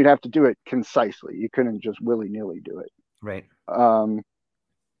and you'd have to do it concisely. You couldn't just willy nilly do it. Right.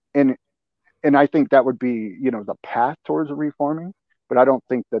 And I think that would be, the path towards a reforming, but I don't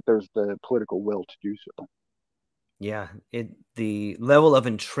think that there's the political will to do so. Yeah, the level of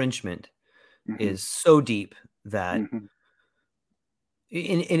entrenchment is so deep that,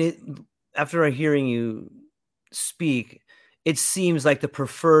 after hearing you speak, it seems like the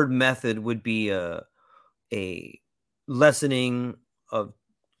preferred method would be a lessening of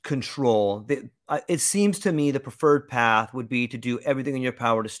control. It seems to me the preferred path would be to do everything in your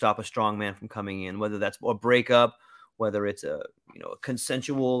power to stop a strong man from coming in, whether that's a breakup, whether it's a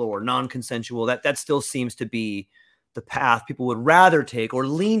consensual or non-consensual. That still seems to be the path people would rather take or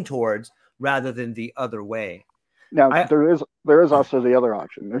lean towards rather than the other way. Now, there is also the other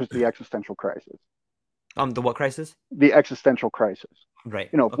option. There's the existential crisis. The what crisis? The existential crisis. Right.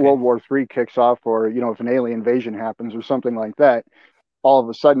 If World War III kicks off, or if an alien invasion happens or something like that, all of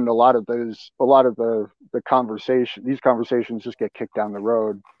a sudden a lot of the these conversations just get kicked down the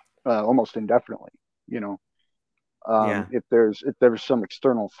road almost indefinitely. If there's some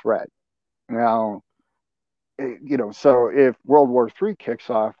external threat. Now, so if World War III kicks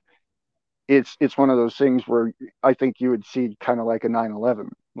off, it's one of those things where I think you would see kind of like a 9/11,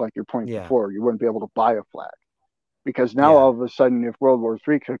 like your point before. You wouldn't be able to buy a flag, because now all of a sudden, if World War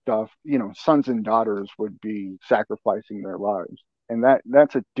III kicked off, sons and daughters would be sacrificing their lives, and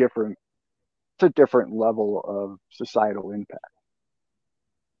that's a different level of societal impact.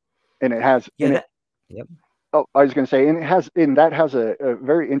 And it has Oh, I was going to say, and that has a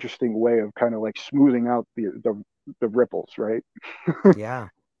very interesting way of kind of like smoothing out the ripples, right? Yeah.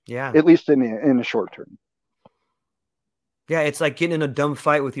 At least in the short term. Yeah, it's like getting in a dumb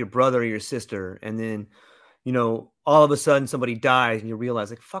fight with your brother or your sister, and then, all of a sudden somebody dies, and you realize,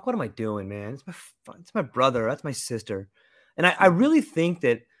 like, fuck, what am I doing, man? It's my brother, that's my sister, and I really think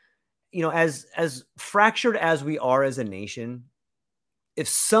that, as fractured as we are as a nation, if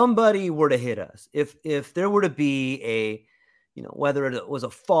somebody were to hit us, if there were to be a, whether it was a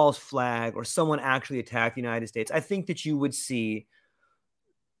false flag or someone actually attacked the United States, I think that you would see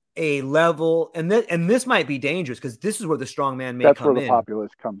a level, and this might be dangerous because this is where the strong man may come in. That's where the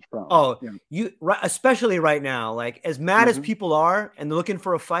populace comes from. Oh, especially right now, like as mad as people are and they're looking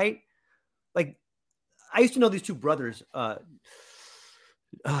for a fight. Like I used to know these two brothers,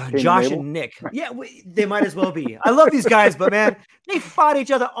 Josh and Nick. Yeah, they might as well be. I love these guys, but man, they fought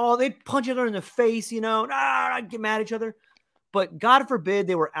each other they'd punch each other in the face, I'd get mad at each other. But God forbid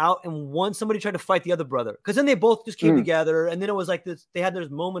they were out and somebody tried to fight the other brother, because then they both just came together, and then it was like this. They had this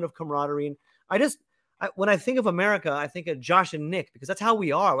moment of camaraderie. And when I think of America, I think of Josh and Nick, because that's how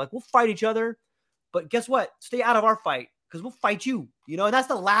we are. Like, we'll fight each other, but guess what? Stay out of our fight, because we'll fight you. And that's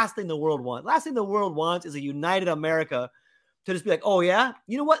the last thing the world wants. Last thing the world wants is a united America to just be like, oh yeah,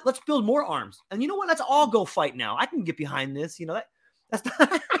 you know what? Let's build more arms, and you know what? Let's all go fight now. I can get behind this. That's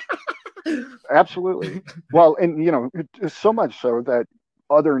not. Absolutely. Well, and so much so that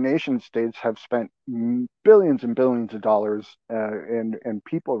other nation states have spent billions and billions of dollars and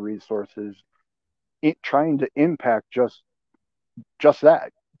people resources trying to impact just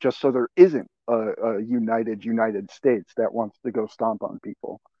that, just so there isn't a United States that wants to go stomp on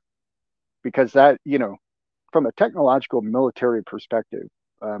people. Because that, from a technological military perspective,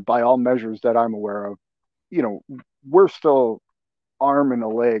 by all measures that I'm aware of, we're still arm and a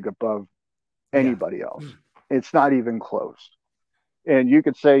leg above anybody else. It's not even close. And you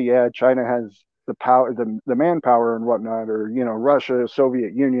could say, China has the power, the manpower and whatnot, or Russia,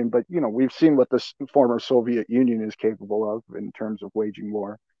 Soviet Union, but we've seen what the former Soviet Union is capable of in terms of waging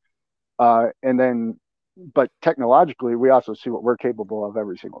war. But technologically, we also see what we're capable of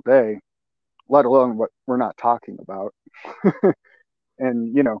every single day, let alone what we're not talking about.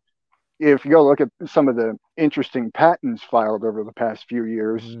 And if you go look at some of the interesting patents filed over the past few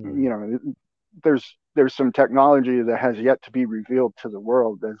years, there's some technology that has yet to be revealed to the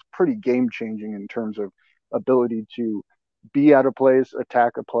world that's pretty game changing in terms of ability to be at a place,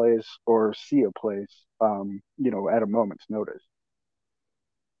 attack a place, or see a place, at a moment's notice.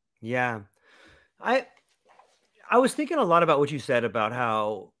 Yeah. I was thinking a lot about what you said about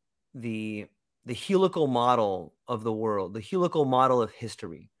how the helical model of the world, the helical model of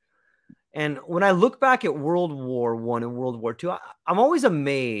history. And when I look back at World War I and World War II, I'm always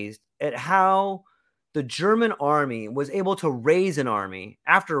amazed at how the German army was able to raise an army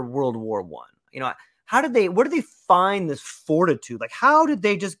after World War I. Where did they find this fortitude? Like, how did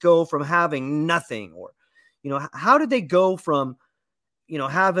they just go from having nothing, or, how did they go from,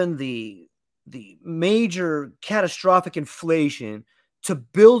 having the major catastrophic inflation to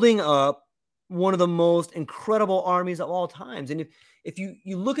building up one of the most incredible armies of all times? And if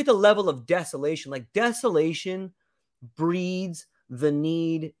you look at the level of desolation, like desolation breeds the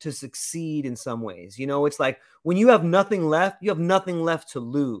need to succeed in some ways. It's like when you have nothing left, you have nothing left to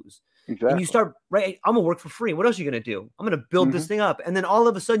lose. Exactly. And you start, right, I'm going to work for free. What else are you going to do? I'm going to build this thing up. And then all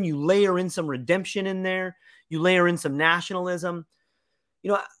of a sudden you layer in some redemption in there. You layer in some nationalism.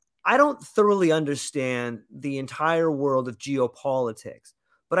 I don't thoroughly understand the entire world of geopolitics,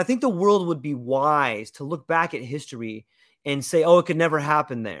 but I think the world would be wise to look back at history and say, oh, it could never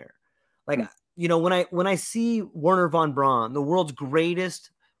happen there. Like, when I see Wernher von Braun, the world's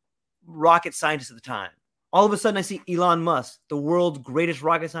greatest rocket scientist at the time, all of a sudden I see Elon Musk, the world's greatest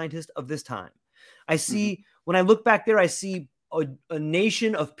rocket scientist of this time. I see When I look back there, I see a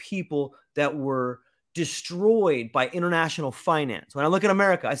nation of people that were destroyed by international finance. When I look at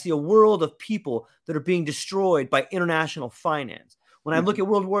America, I see a world of people that are being destroyed by international finance. When I look at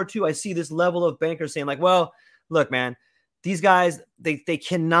World War II, I see this level of bankers saying like, well, look, man, these guys, they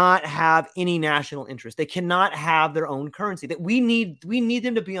cannot have any national interest. They cannot have their own currency. That we need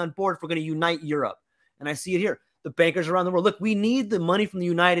them to be on board if we're going to unite Europe. And I see it here. The bankers around the world, look, we need the money from the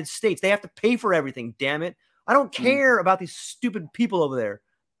United States. They have to pay for everything, damn it. I don't care about these stupid people over there.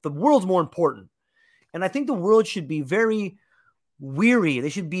 The world's more important. And I think the world should be very weary. They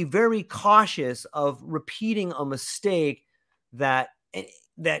should be very cautious of repeating a mistake that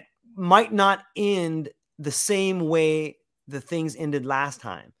might not end the same way the things ended last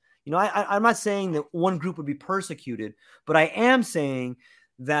time. You know, I'm not saying that one group would be persecuted, but I am saying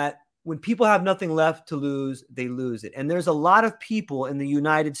that when people have nothing left to lose, they lose it. And there's a lot of people in the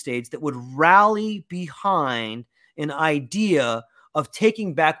United States that would rally behind an idea of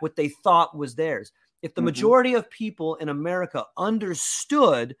taking back what they thought was theirs. If the majority of people in America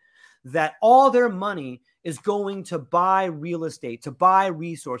understood that all their money is going to buy real estate, to buy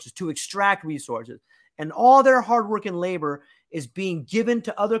resources, to extract resources, and all their hard work and labor is being given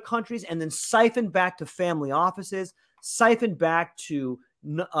to other countries and then siphoned back to family offices, siphoned back to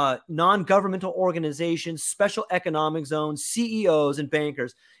non-governmental organizations, special economic zones, CEOs, and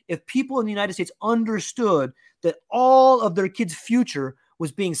bankers. If people in the United States understood that all of their kids' future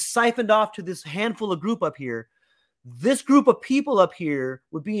was being siphoned off to this handful of group up here, this group of people up here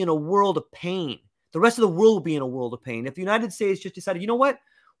would be in a world of pain. The rest of the world would be in a world of pain. If the United States just decided, you know what,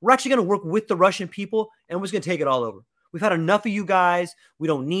 we're actually going to work with the Russian people and we're just going to take it all over. We've had enough of you guys. We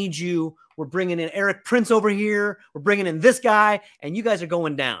don't need you. We're bringing in Eric Prince over here. We're bringing in this guy, and you guys are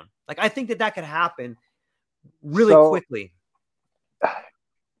going down. Like, I think that could happen really quickly.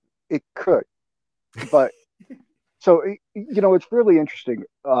 It could, but so, you know, it's really interesting.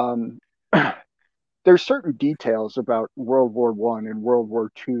 There's certain details about World War I and World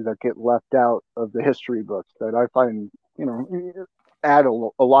War II that get left out of the history books that I find, you know, add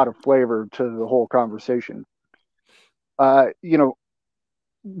a lot of flavor to the whole conversation. You know,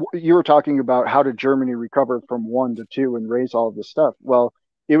 you were talking about how did Germany recover from 1 to 2 and raise all of this stuff. Well,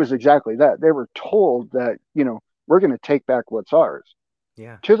 it was exactly that. They were told that, you know, we're going to take back what's ours.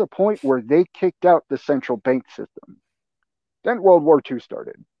 Yeah. To the point where they kicked out the central bank system. Then World War II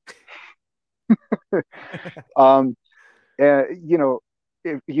started. And, you know,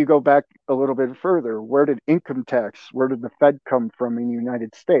 if you go back a little bit further, where did the Fed come from in the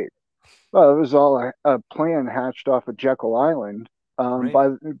United States? Well, it was all a plan hatched off of Jekyll Island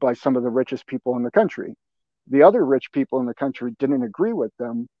by some of the richest people in the country. The other rich people in the country didn't agree with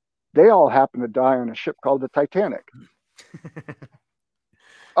them. They all happened to die on a ship called the Titanic.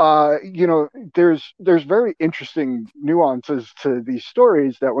 You know, there's very interesting nuances to these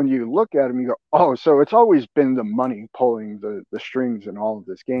stories that when you look at them, you go, oh, so it's always been the money pulling the strings in all of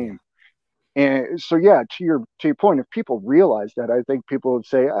this game. And so, yeah, to your point, if people realize that, I think people would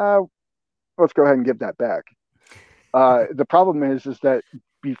say, let's go ahead and give that back. The problem is that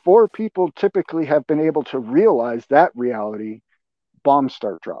before people typically have been able to realize that reality, bombs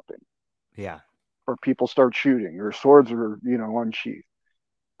start dropping. Yeah. Or people start shooting, or swords are, you know, unsheathed.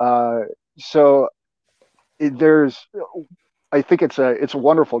 So I think it's a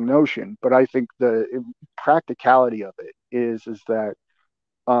wonderful notion, but I think the practicality of it is that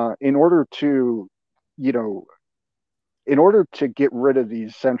in order to get rid of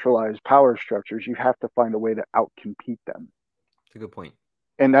these centralized power structures, you have to find a way to outcompete them. That's a good point.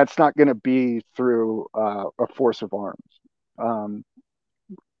 And that's not going to be through a force of arms.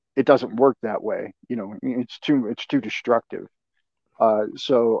 It doesn't work that way. You know, it's too destructive.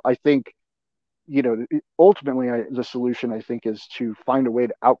 So I think, you know, ultimately the solution, I think, is to find a way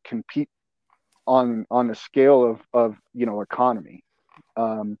to outcompete on a scale of you know, economy.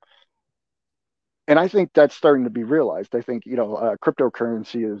 And I think that's starting to be realized. I think, you know,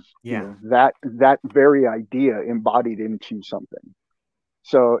 cryptocurrency is you know, that very idea embodied into something.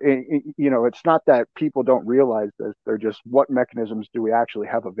 So, you know, it's not that people don't realize this. They're just, what mechanisms do we actually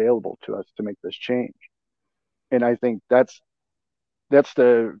have available to us to make this change? And I think that's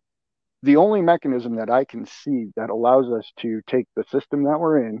the only mechanism that I can see that allows us to take the system that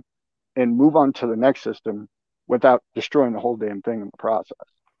we're in and move on to the next system without destroying the whole damn thing in the process.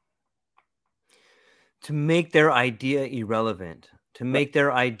 To make their idea irrelevant, to make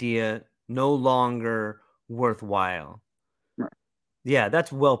their idea no longer worthwhile. Right. Yeah,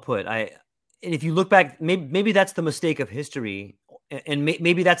 that's well put. And if you look back, maybe that's the mistake of history, and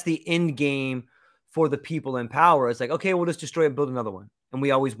maybe that's the end game for the people in power. It's like, okay, we'll just destroy and build another one. And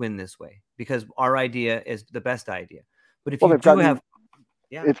we always win this way because our idea is the best idea. But if you do have,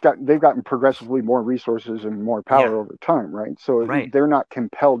 they've gotten progressively more resources and more power over time, right? So they're not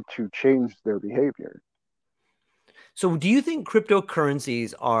compelled to change their behavior. So do you think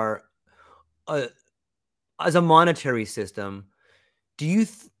cryptocurrencies are, as a monetary system, do you,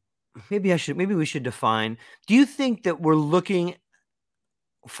 maybe we should define, do you think that we're looking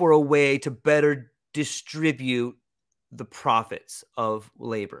for a way to better distribute the profits of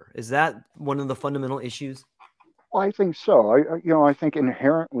labor? Is that one of the fundamental issues? Well, I think so. I think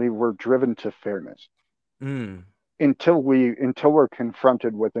inherently we're driven to fairness until we're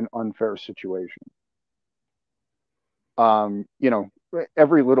confronted with an unfair situation.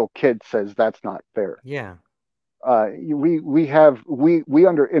 Every little kid says that's not fair. Yeah. We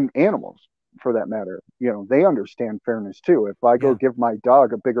under animals, for that matter, they understand fairness too. If I go give my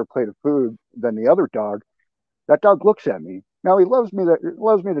dog a bigger plate of food than the other dog, that dog looks at me. Now he loves me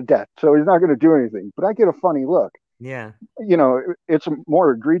to death, so he's not going to do anything. But I get a funny look. Yeah. It's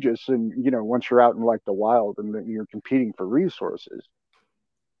more egregious, and once you're out in like the wild and you're competing for resources.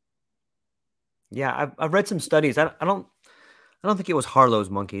 Yeah, I've read some studies. I don't think it was Harlow's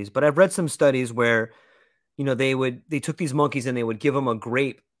monkeys, but I've read some studies where, they took these monkeys and they would give them a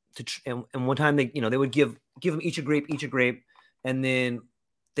grape and one time they would give them each a grape, and then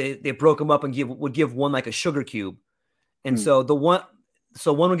they broke them up and would give one like a sugar cube, and so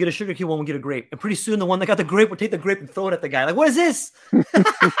one would get a sugar cube, one would get a grape, and pretty soon the one that got the grape would take the grape and throw it at the guy. Like, what is this?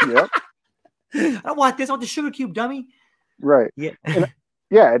 Yep. I don't want this. I want the sugar cube, dummy. Right. Yeah.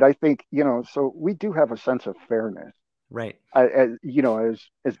 And I think so we do have a sense of fairness. Right. As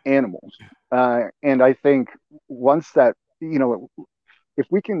animals. And I think once that, if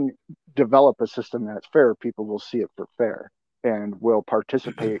we can develop a system that's fair, people will see it for fair and will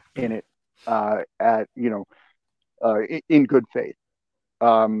participate in it in good faith.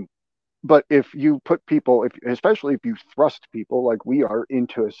 But if you put people, especially if you thrust people like we are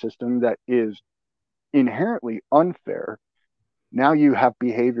into a system that is inherently unfair, now you have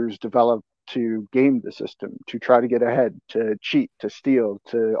behaviors develop to game the system, to try to get ahead, to cheat, to steal,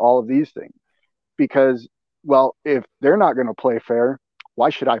 to all of these things. Because, well, if they're not going to play fair, why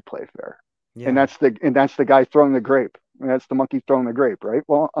should I play fair? Yeah. And that's the guy throwing the grape. And that's the monkey throwing the grape, right?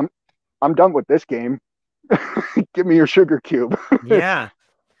 Well, I'm done with this game. Give me your sugar cube. Yeah.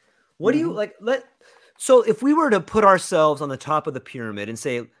 What do you like? So if we were to put ourselves on the top of the pyramid and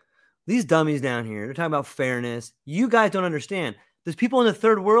say, these dummies down here, they're talking about fairness. You guys don't understand. There's people in the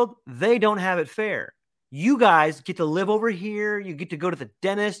third world, they don't have it fair. You guys get to live over here. You get to go to the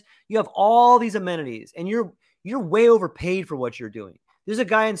dentist. You have all these amenities, and you're way overpaid for what you're doing. There's a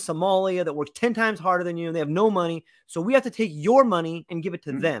guy in Somalia that works 10 times harder than you, and they have no money. So we have to take your money and give it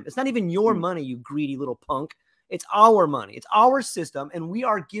to them. It's not even your money, you greedy little punk. It's our money. It's our system, and we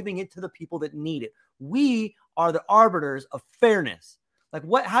are giving it to the people that need it. We are the arbiters of fairness. Like,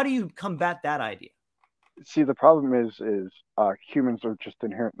 how do you combat that idea? See, the problem is humans are just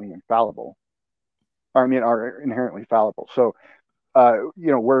inherently infallible. Are inherently fallible. So,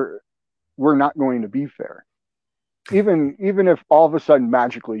 we're not going to be fair. Even if all of a sudden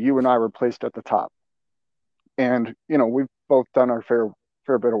magically you and I were placed at the top, and we've both done our fair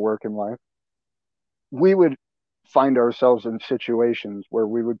bit of work in life, we would find ourselves in situations where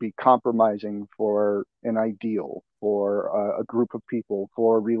we would be compromising for an ideal, for a group of people,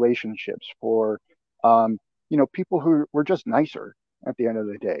 for relationships, for people who were just nicer at the end of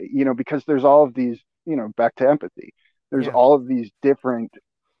the day, because there's all of these, back to empathy, there's all of these different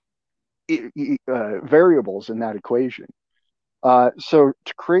variables in that equation. So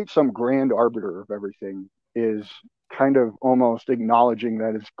to create some grand arbiter of everything is kind of almost acknowledging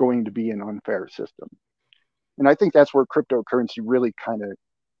that it's going to be an unfair system. And I think that's where cryptocurrency really kind of,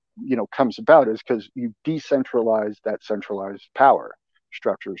 comes about, is because you decentralize that centralized power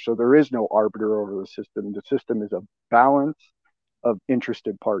structure. So there is no arbiter over the system. The system is a balance of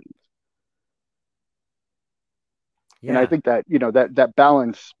interested parties. Yeah. And I think that, that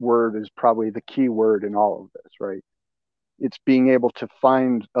balance word is probably the key word in all of this, right? It's being able to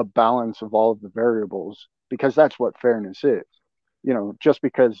find a balance of all of the variables, because that's what fairness is. Just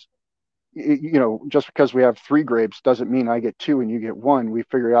because we have 3 grapes doesn't mean I get 2 and you get 1. We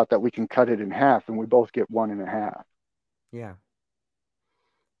figure out that we can cut it in half and we both get 1.5. Yeah.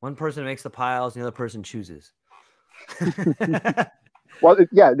 One person makes the piles, and the other person chooses. Well,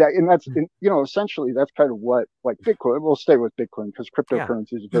 yeah, essentially that's kind of what, like, Bitcoin. We'll stay with Bitcoin because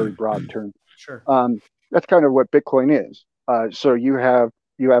cryptocurrency is a very broad term. Sure. That's kind of what Bitcoin is. So you have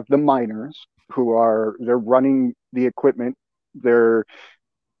the miners they're running the equipment. They're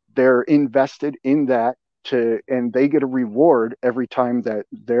they're invested in that and they get a reward every time that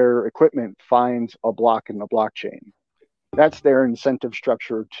their equipment finds a block in the blockchain. That's their incentive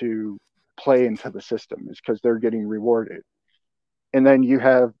structure to play into the system, is because they're getting rewarded. And then you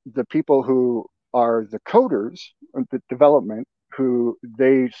have the people who are the coders, the development, who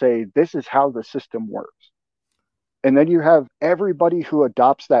they say, this is how the system works. And then you have everybody who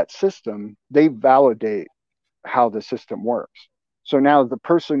adopts that system, they validate how the system works. So now the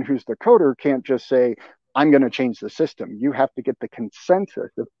person who's the coder can't just say, I'm going to change the system. You have to get the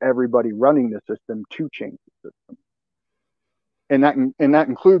consensus of everybody running the system to change the system. And that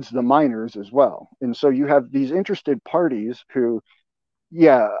includes the miners as well. And so you have these interested parties who,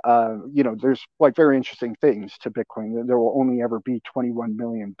 there's like very interesting things to Bitcoin. There will only ever be 21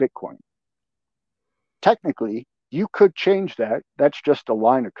 million Bitcoin. Technically, you could change that. That's just a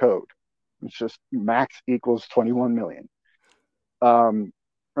line of code. It's just max equals 21 million.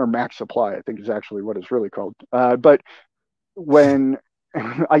 Or max supply, I think is actually what it's really called. But when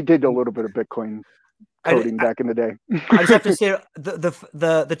I did a little bit of Bitcoin coding back in the day. I just have to say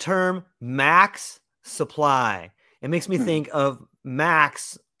the term max supply. It makes me think of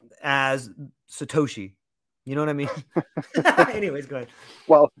Max as Satoshi. You know what I mean? Anyways, go ahead.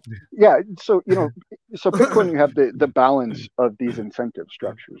 Well, yeah. So, so Bitcoin, you have the balance of these incentive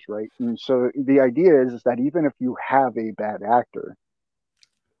structures, right? And so the idea is that even if you have a bad actor,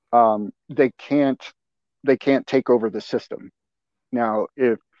 they can't take over the system. Now,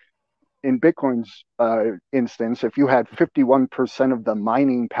 if in Bitcoin's instance, if you had 51% of the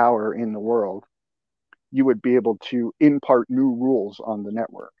mining power in the world, you would be able to impart new rules on the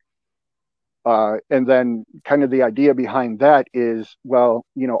network. And then kind of the idea behind that is, well,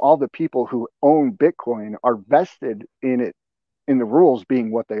 all the people who own Bitcoin are vested in it, in the rules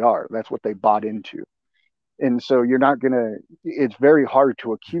being what they are. That's what they bought into. And so it's very hard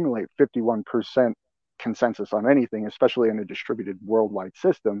to accumulate 51% consensus on anything, especially in a distributed worldwide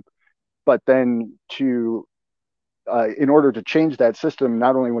system. But then in order to change that system,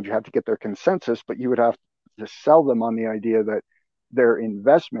 not only would you have to get their consensus, but you would have to sell them on the idea that their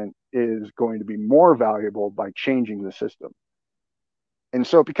investment is going to be more valuable by changing the system. And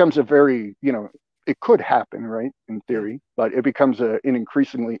so it becomes a very, it could happen, right, in theory, but it becomes an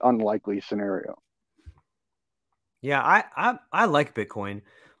increasingly unlikely scenario. Yeah, I like Bitcoin.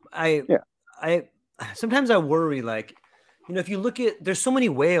 I sometimes I worry, like, if you look at, there's so many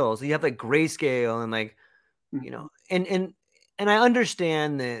whales. You have like Grayscale and like, and I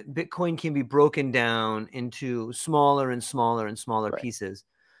understand that Bitcoin can be broken down into smaller and smaller and smaller pieces,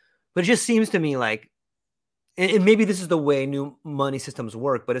 but it just seems to me like, and maybe this is the way new money systems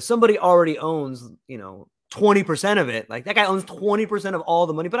work, but if somebody already owns, 20% of it, like that guy owns 20% of all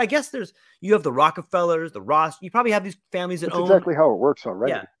the money. But I guess you have the Rockefellers, the Ross, you probably have these families that own. That's exactly how it works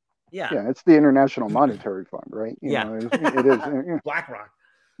already. Yeah. It's the International Monetary Fund, right? It is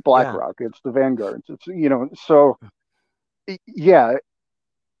BlackRock. It's the Vanguards. It's, so yeah,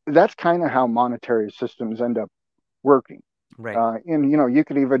 that's kind of how monetary systems end up working. Right. And, we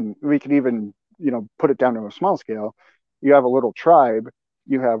could even, put it down to a small scale. You have a little tribe.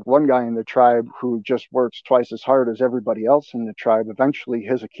 You have one guy in the tribe who just works twice as hard as everybody else in the tribe. Eventually,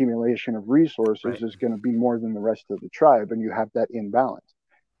 his accumulation of resources is going to be more than the rest of the tribe, and you have that imbalance.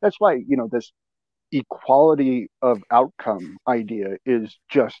 That's why, this equality of outcome idea is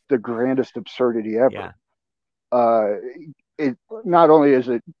just the grandest absurdity ever. It not only is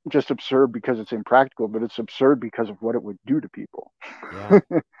it just absurd because it's impractical, but it's absurd because of what it would do to people.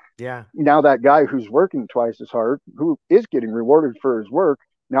 Yeah. Now that guy who's working twice as hard, who is getting rewarded for his work,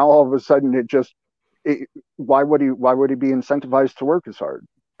 now all of a sudden why would he be incentivized to work as hard?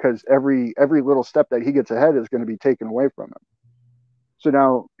 Because every little step that he gets ahead is going to be taken away from him. So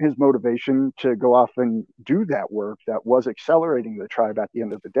now his motivation to go off and do that work that was accelerating the tribe at the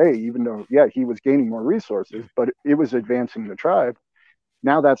end of the day, even though, he was gaining more resources, but it was advancing the tribe.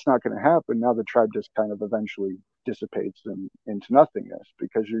 Now that's not going to happen. Now the tribe just kind of eventually dissipates into nothingness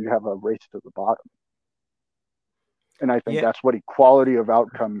because you have a race to the bottom. And I think that's what equality of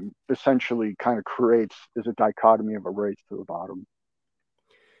outcome essentially kind of creates, is a dichotomy of a race to the bottom.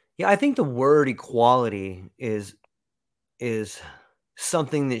 Yeah, I think the word equality is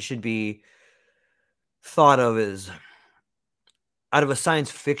something that should be thought of as out of a science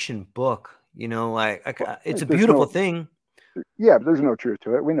fiction book, it's a beautiful thing. Yeah, but there's no truth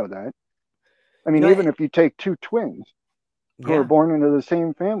to it. We know that. I mean, even if you take two twins who are born into the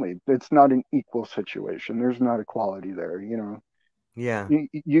same family, it's not an equal situation. There's not equality there, Yeah.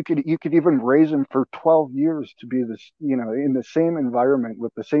 You could even raise them for 12 years to be this, in the same environment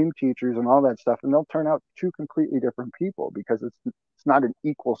with the same teachers and all that stuff, and they'll turn out two completely different people because it's not an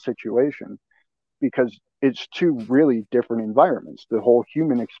equal situation, because it's two really different environments. The whole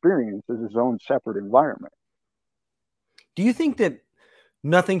human experience is its own separate environment. Do you think that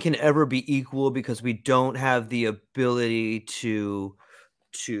nothing can ever be equal because we don't have the ability to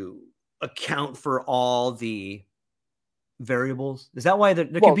account for all the variables? Is that why there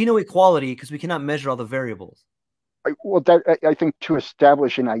can Well, be no equality, because we cannot measure all the variables? I think to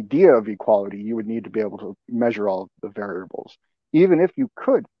establish an idea of equality, you would need to be able to measure all of the variables. Even if you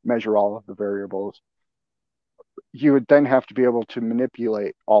could measure all of the variables, you would then have to be able to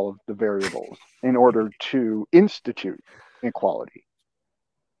manipulate all of the variables in order to institute equality.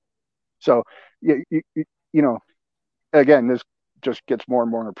 So, you know, again, this just gets more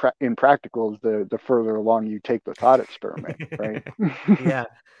and more impractical as the further along you take the thought experiment, right? Yeah,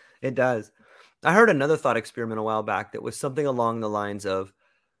 it does. I heard another thought experiment a while back that was something along the lines of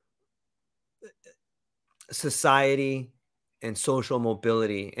society and social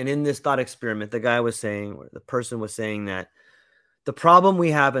mobility. And in this thought experiment, the guy was saying, or the person was saying, that the problem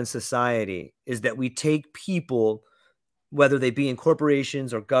we have in society is that we take people, whether they be in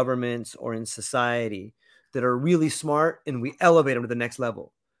corporations or governments or in society, that are really smart, and we elevate them to the next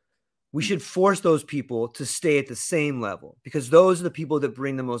level. We should force those people to stay at the same level, because those are the people that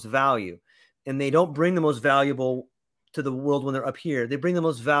bring the most value. And they don't bring the most valuable to the world when they're up here. They bring the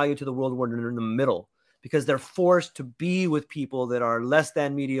most value to the world when they're in the middle, because they're forced to be with people that are less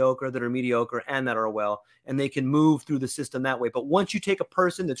than mediocre, that are mediocre, and that are well, and they can move through the system that way. But once you take a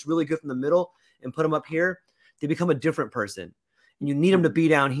person that's really good from the middle and put them up here, they become a different person. And you need them to be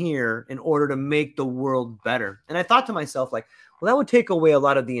down here in order to make the world better. And I thought to myself, like, well, that would take away a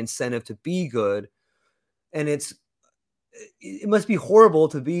lot of the incentive to be good. And it must be horrible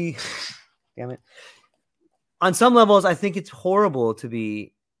to be, damn it. On some levels, I think it's horrible to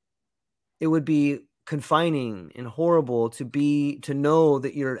be, it would be confining and horrible to know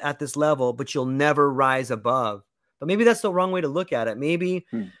that you're at this level, but you'll never rise above. But maybe that's the wrong way to look at it. Maybe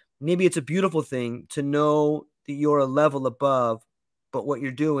it's a beautiful thing to know that you're a level above, but what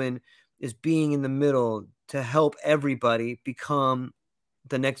you're doing is being in the middle to help everybody become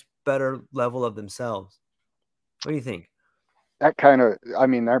the next better level of themselves. What do you think? That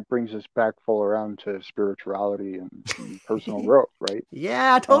brings us back full around to spirituality and personal growth, right?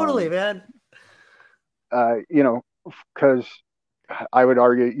 Yeah, totally, man. Because I would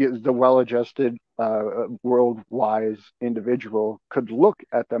argue the well-adjusted, world-wise individual could look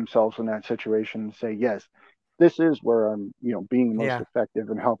at themselves in that situation and say, yes, this is where I'm, being most effective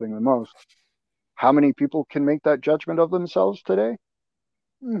and helping the most. How many people can make that judgment of themselves today?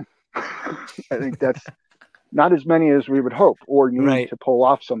 I think that's not as many as we would hope or need to pull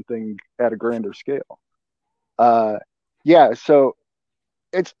off something at a grander scale. So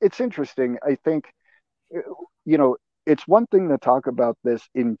it's interesting. I think, it's one thing to talk about this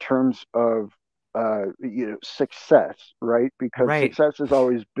in terms of success, right? Because success has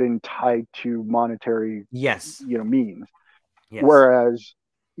always been tied to monetary means. Yes. Whereas,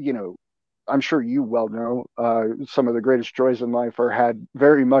 I'm sure you well know, some of the greatest joys in life are had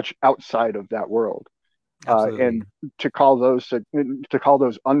very much outside of that world. And to call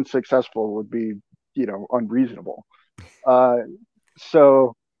those unsuccessful would be, unreasonable.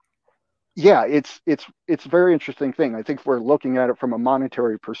 So yeah, it's a very interesting thing. I think if we're looking at it from a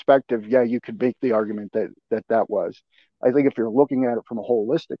monetary perspective, you could make the argument that was. I think if you're looking at it from a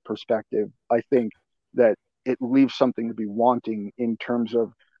holistic perspective, I think that it leaves something to be wanting in terms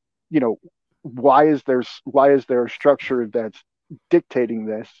of, why is there a structure that's dictating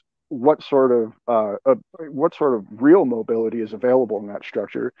this? What sort of real mobility is available in that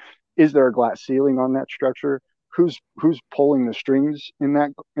structure? Is there a glass ceiling on that structure? Who's pulling the strings in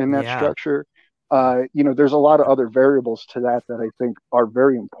that structure? There's a lot of other variables to that I think are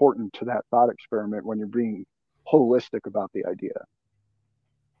very important to that thought experiment when you're being holistic about the idea.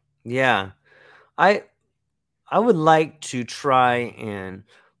 Yeah, I would like to try and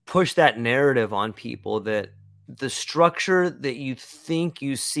push that narrative on people that the structure that you think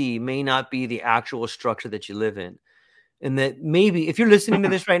you see may not be the actual structure that you live in. And that maybe if you're listening to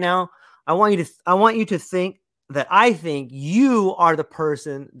this right now, I want you to think that I think you are the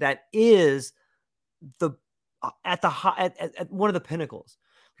person that is at one of the pinnacles.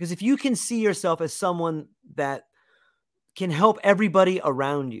 Because if you can see yourself as someone that can help everybody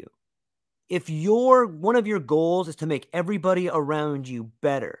around you, if one of your goals is to make everybody around you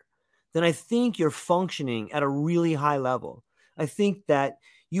better, then I think you're functioning at a really high level. I think that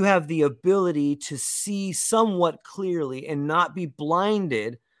you have the ability to see somewhat clearly and not be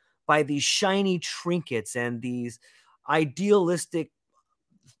blinded by these shiny trinkets and these idealistic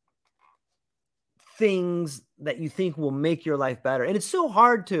things that you think will make your life better. And it's so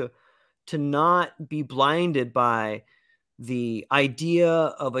hard to not be blinded by the idea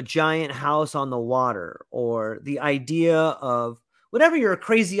of a giant house on the water, or the idea of whatever your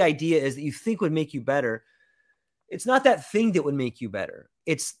crazy idea is that you think would make you better. It's not that thing that would make you better.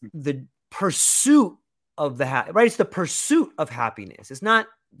 It's the pursuit of right? It's the pursuit of happiness. It's not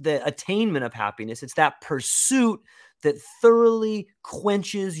the attainment of happiness. It's that pursuit that thoroughly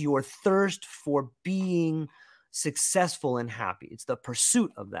quenches your thirst for being successful and happy. It's the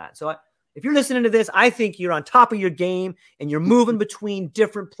pursuit of that. So if you're listening to this, I think you're on top of your game and you're moving between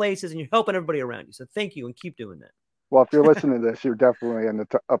different places and you're helping everybody around you. So thank you, and keep doing that. Well, if you're listening to this, you're definitely in the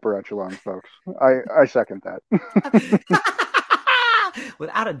upper echelon, folks. I second that.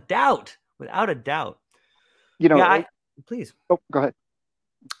 Without a doubt. Without a doubt. Please. Oh, go ahead.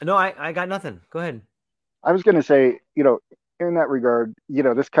 No, I got nothing. Go ahead. I was going to say, in that regard,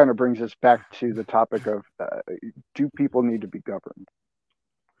 this kind of brings us back to the topic of do people need to be governed?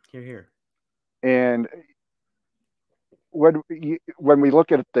 Here. And when we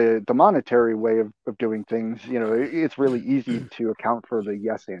look at the monetary way of doing things, it's really easy to account for the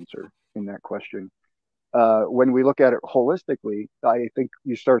yes answer in that question. When we look at it holistically, I think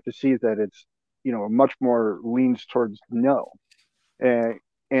you start to see that it's, much more leans towards no.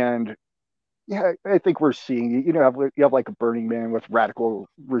 And yeah, I think we're seeing, you have like a Burning Man with radical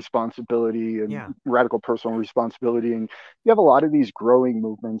responsibility and radical personal responsibility. And you have a lot of these growing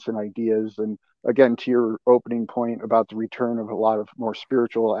movements and ideas. And again, to your opening point about the return of a lot of more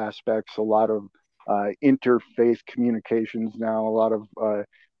spiritual aspects, a lot of interfaith communications now, a lot of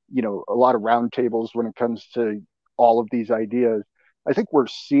roundtables when it comes to all of these ideas. I think we're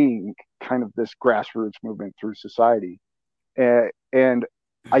seeing kind of this grassroots movement through society. And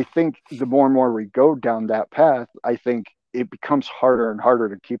I think the more and more we go down that path, I think it becomes harder and harder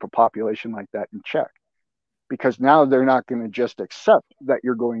to keep a population like that in check, because now they're not going to just accept that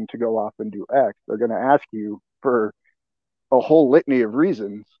you're going to go off and do X. They're going to ask you for a whole litany of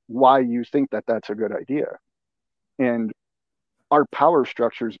reasons why you think that that's a good idea. And our power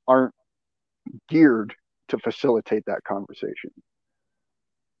structures aren't geared to facilitate that conversation.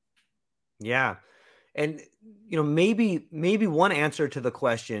 Yeah. And, maybe one answer to the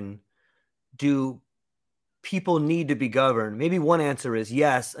question, do people need to be governed? Maybe one answer is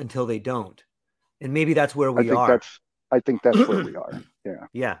yes, until they don't. And maybe that's where we are. I think that's where we are. Yeah.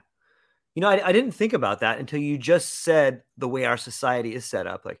 Yeah. I didn't think about that until you just said the way our society is set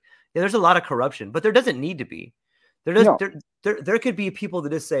up. Like, there's a lot of corruption, but there doesn't need to be. There could be people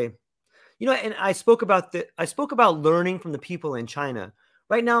that just say, and I spoke about learning from the people in China.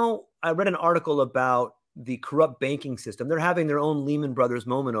 Right now, I read an article about the corrupt banking system. They're having their own Lehman Brothers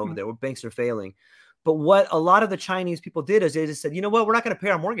moment over there where banks are failing. But what a lot of the Chinese people did is they just said, you know what, we're not going to pay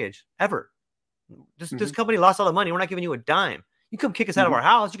our mortgage ever. This company lost all the money. We're not giving you a dime. You come kick us out of our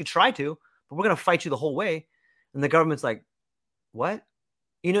house. You can try to, but we're going to fight you the whole way. And the government's like, what?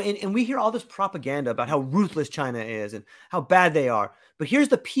 And we hear all this propaganda about how ruthless China is and how bad they are. But here's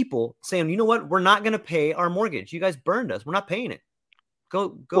the people saying, you know what, we're not going to pay our mortgage. You guys burned us. We're not paying it.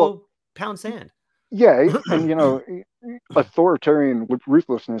 Go pound sand. Yeah, and authoritarian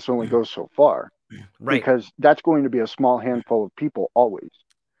ruthlessness only goes so far, right? Because that's going to be a small handful of people always,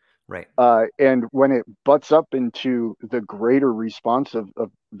 right? And when it butts up into the greater response of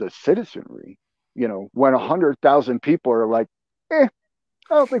the citizenry, when 100,000 people are like, I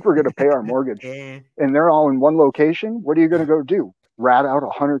don't think we're going to pay our mortgage, and they're all in one location, what are you going to go do? Rat out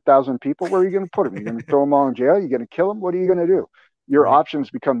 100,000 people? Where are you going to put them? You're going to throw them all in jail? You're going to kill them? What are you going to do? Your options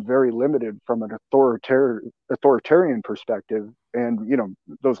become very limited from an authoritarian perspective. And,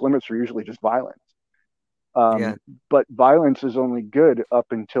 those limits are usually just violence. But violence is only good up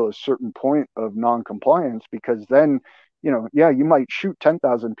until a certain point of non-compliance, because then, you might shoot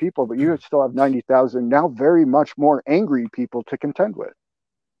 10,000 people, but you still have 90,000 now very much more angry people to contend with.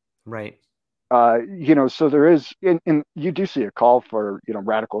 Right. So there is, and you do see a call for,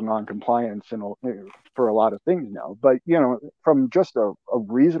 radical non-compliance and for a lot of things now. But, from just a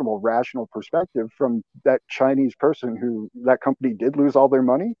reasonable, rational perspective, from that Chinese person who that company did lose all their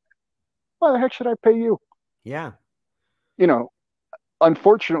money, why the heck should I pay you? Yeah.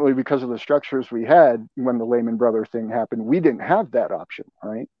 Unfortunately, because of the structures we had when the Lehman Brothers thing happened, we didn't have that option,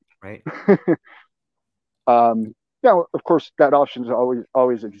 right? Right. Now, of course, that option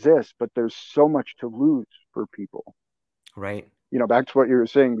always exists, but there's so much to lose for people. Right. Back to what you were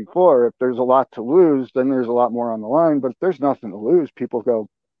saying before, if there's a lot to lose, then there's a lot more on the line. But if there's nothing to lose, people go,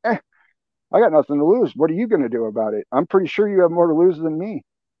 I got nothing to lose. What are you going to do about it? I'm pretty sure you have more to lose than me.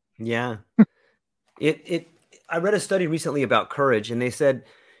 Yeah. I read a study recently about courage, and they said,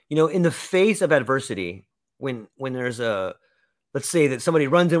 in the face of adversity, when there's let's say that somebody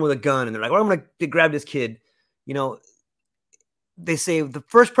runs in with a gun and they're like, well, I'm going to grab this kid, they say the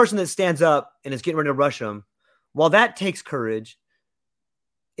first person that stands up and is getting ready to rush them, while that takes courage,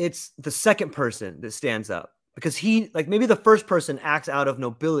 it's the second person that stands up, because maybe the first person acts out of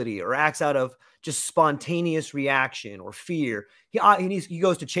nobility or acts out of just spontaneous reaction or fear. He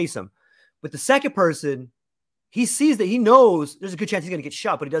goes to chase him. But the second person, he sees that he knows there's a good chance he's going to get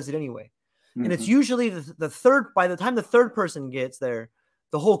shot, but he does it anyway. Mm-hmm. And it's usually the third, by the time the third person gets there,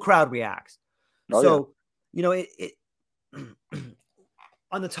 the whole crowd reacts. On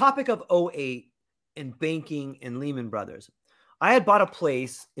the topic of 2008 and banking and Lehman Brothers, I had bought a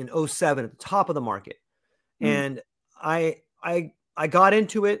place in 2007 at the top of the market. And I got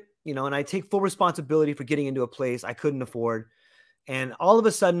into it, and I take full responsibility for getting into a place I couldn't afford. And all of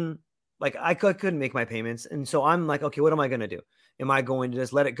a sudden, I couldn't make my payments. And so I'm like, okay, what am I going to do? Am I going to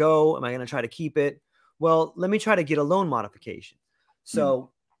just let it go? Am I going to try to keep it? Well, let me try to get a loan modification.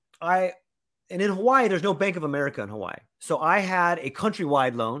 So and in Hawaii, there's no Bank of America in Hawaii. So I had a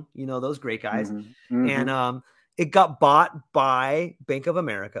Countrywide loan, those great guys. And it got bought by Bank of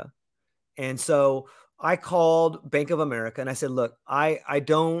America. And so I called Bank of America and I said, look,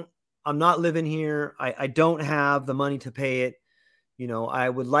 I'm not living here. I don't have the money to pay it. I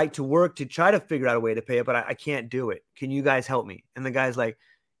would like to work to try to figure out a way to pay it, but I can't do it. Can you guys help me? And the guy's like,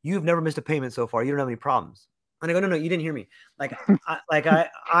 you've never missed a payment so far. You don't have any problems. And I go, no, you didn't hear me. I'm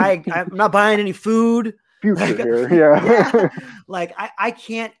not buying any food. Future here. Yeah. I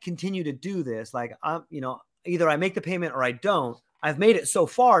can't continue to do this. Either I make the payment or I don't. I've made it so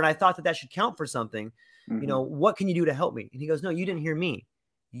far, and I thought that should count for something. What can you do to help me? And he goes, no, you didn't hear me.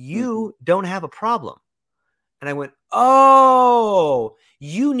 You don't have a problem. And I went, oh,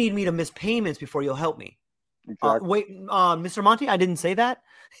 you need me to miss payments before you'll help me. Exactly. Wait, Mr. Monty, I didn't say that.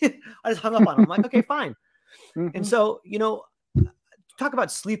 I just hung up on him. I'm like, okay, fine. And so, talk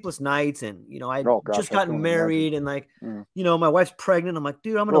about sleepless nights, and I just gotten married, and my wife's pregnant. I'm like,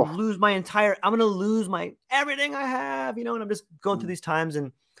 dude, I'm gonna lose my everything I have, and I'm just going through these times,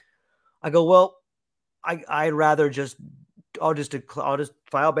 and I go, well, I'd rather I'll just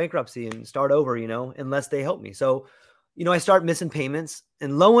file bankruptcy and start over, unless they help me. So, I start missing payments,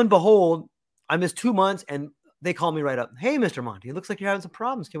 and lo and behold, I missed 2 months, and they call me right up. Hey, Mr. Monty, it looks like you're having some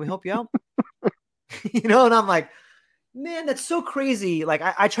problems. Can we help you out? And I'm like, man, that's so crazy.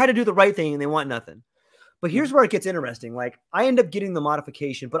 I try to do the right thing and they want nothing. But here's where it gets interesting. I end up getting the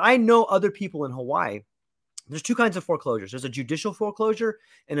modification, but I know other people in Hawaii. There's two kinds of foreclosures. There's a judicial foreclosure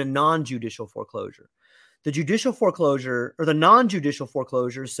and a non-judicial foreclosure. The judicial foreclosure, or the non-judicial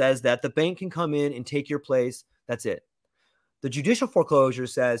foreclosure, says that the bank can come in and take your place. That's it. The judicial foreclosure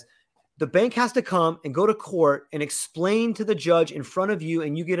says the bank has to come and go to court and explain to the judge in front of you,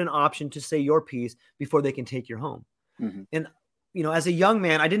 and you get an option to say your piece before they can take your home. And, as a young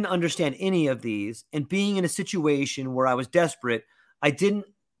man, I didn't understand any of these. And being in a situation where I was desperate, I didn't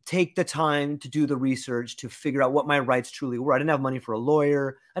take the time to do the research to figure out what my rights truly were. I didn't have money for a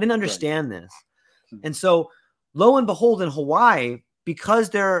lawyer. I didn't understand this. And so lo and behold, in Hawaii, because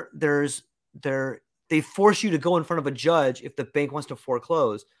they force you to go in front of a judge if the bank wants to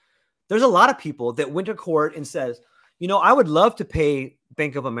foreclose, there's a lot of people that went to court and says, I would love to pay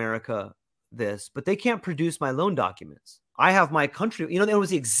Bank of America this, but they can't produce my loan documents. I have my country, it was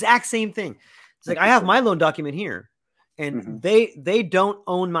the exact same thing. It's like, I have my loan document here, and they don't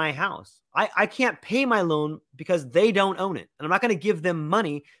own my house. I can't pay my loan because they don't own it. And I'm not going to give them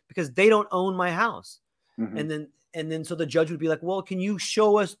money because they don't own my house. And then so the judge would be like, well, can you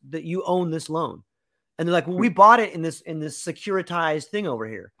show us that you own this loan? And they're like, well, we bought it in this securitized thing over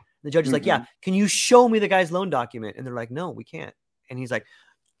here. And the judge is like, yeah, can you show me the guy's loan document? And they're like, no, we can't. And he's like,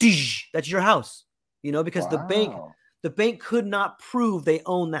 that's your house, because the bank could not prove they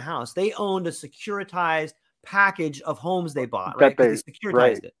owned the house. They owned a securitized package of homes they bought, right? They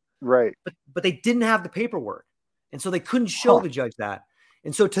securitized it. Right. But they didn't have the paperwork. And so they couldn't show the judge that.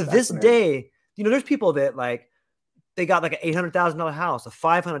 And so to this day, there's people that they got an $800,000 house, a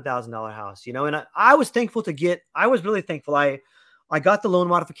 $500,000 house, and I was really thankful. I got the loan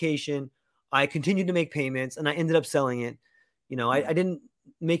modification. I continued to make payments, and I ended up selling it. I didn't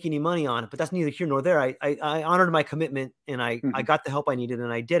make any money on it, but that's neither here nor there. I honored my commitment, and I got the help I needed,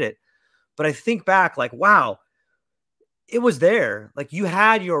 and I did it. But I think back wow, it was there. You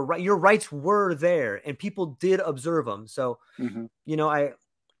had your rights were there, and people did observe them. So, I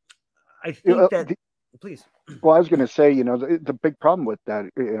think that. Please. Well, I was going to say, the big problem with that,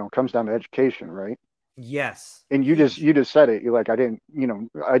 comes down to education, right? Yes. And you Huge. just said it. You're like, I didn't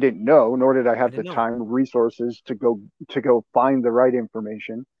know, nor did I I have the didn't know. time, resources to go find the right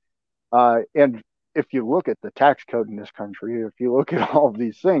information. And if you look at the tax code in this country, if you look at all of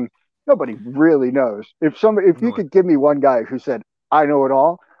these things, nobody really knows. If No you one. could give me one guy who said, I know it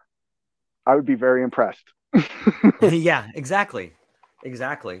all, I would be very impressed. Yeah, exactly.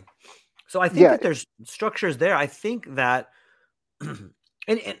 Exactly. So I think Yeah. that there's structures there. I think that, and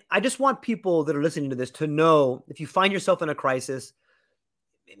I just want people that are listening to this to know, if you find yourself in a crisis,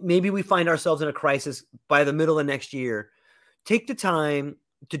 maybe we find ourselves in a crisis by the middle of next year, take the time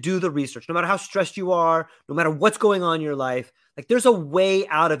to do the research, no matter how stressed you are, no matter what's going on in your life. Like, there's a way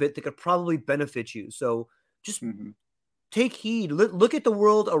out of it that could probably benefit you. So just take heed, look at the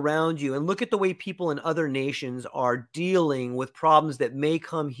world around you, and look at the way people in other nations are dealing with problems that may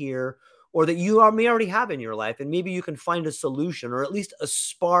come here, or that may already have in your life. And maybe you can find a solution, or at least a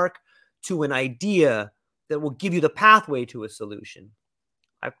spark to an idea that will give you the pathway to a solution.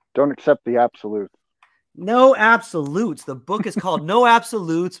 Don't accept the absolute. No absolutes. The book is called No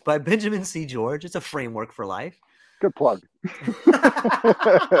Absolutes by Benjamin C. George. It's a framework for life. Good plug.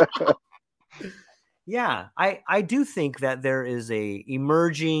 Yeah, I do think that there is a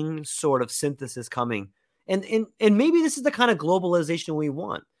emerging sort of synthesis coming. And maybe this is the kind of globalization we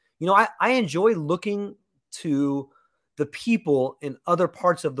want. I enjoy looking to the people in other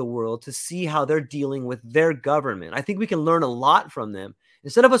parts of the world to see how they're dealing with their government. I think we can learn a lot from them.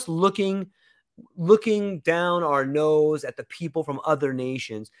 Instead of us looking down our nose at the people from other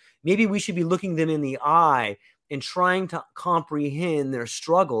nations, maybe we should be looking them in the eye and trying to comprehend their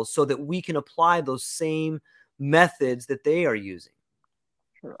struggles so that we can apply those same methods that they are using.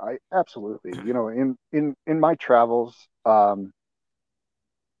 Sure, absolutely. In my travels,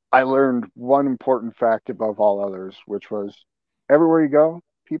 I learned one important fact above all others, which was everywhere you go,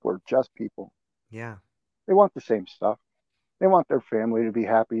 people are just people. Yeah. They want the same stuff. They want their family to be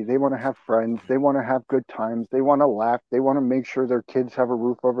happy. They want to have friends. They want to have good times. They want to laugh. They want to make sure their kids have a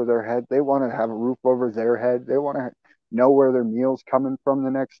roof over their head. They want to have a roof over their head. They want to know where their meal's coming from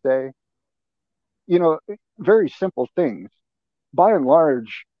the next day. Very simple things. By and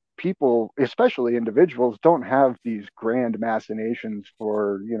large, people, especially individuals, don't have these grand machinations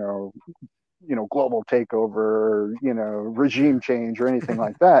for, global takeover, or, regime change or anything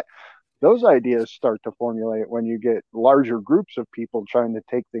like that. Those ideas start to formulate when you get larger groups of people trying to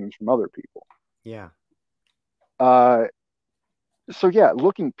take things from other people. Yeah. So yeah,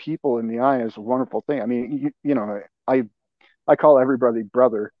 looking people in the eye is a wonderful thing. I mean, I call everybody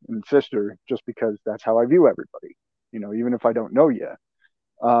brother and sister just because that's how I view everybody. Even if I don't know you,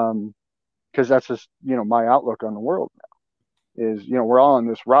 because that's just my outlook on the world now. Is we're all on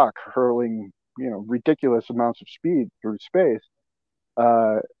this rock hurling ridiculous amounts of speed through space.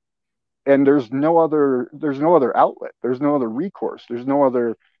 And there's no other outlet. There's no other recourse. There's no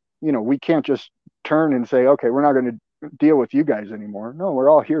other, we can't just turn and say, okay, we're not going to deal with you guys anymore. No,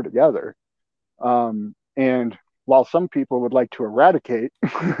 we're all here together. And while some people would like to eradicate,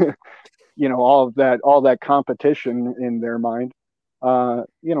 all that competition in their mind,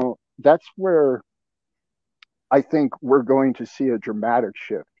 that's where I think we're going to see a dramatic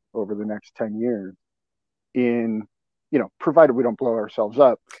shift over the next 10 years in, provided we don't blow ourselves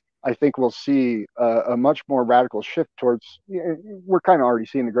up. I think we'll see a much more radical shift towards, we're kind of already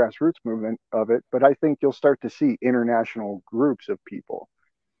seeing the grassroots movement of it, but I think you'll start to see international groups of people,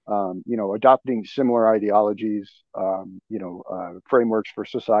 adopting similar ideologies, frameworks for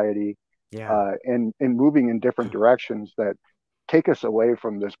society, and moving in different directions that take us away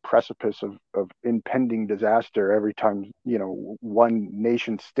from this precipice of impending disaster every time, one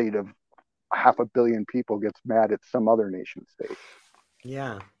nation state of 500 million people gets mad at some other nation state.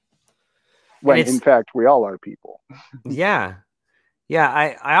 Yeah. When in fact we all are people. Yeah.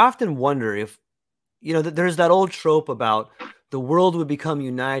 I often wonder if, there's that old trope about the world would become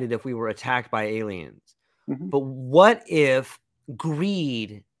united if we were attacked by aliens. Mm-hmm. But what if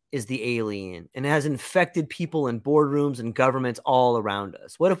greed is the alien and has infected people in boardrooms and governments all around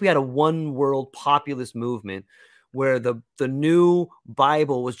us? What if we had a one world populist movement where the new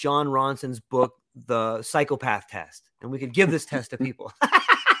Bible was John Ronson's book, The Psychopath Test, and we could give this test to people?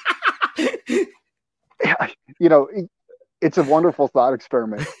 It's a wonderful thought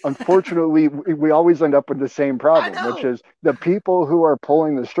experiment. Unfortunately, we always end up with the same problem, which is the people who are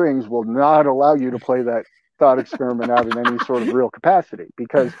pulling the strings will not allow you to play that thought experiment out in any sort of real capacity,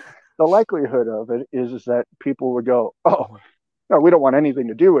 because the likelihood of it is that people would go, oh, no, we don't want anything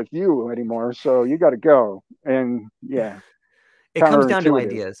to do with you anymore, so you got to go. And yeah, it comes down to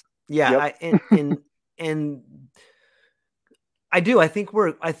ideas. Yeah. Yep. and I think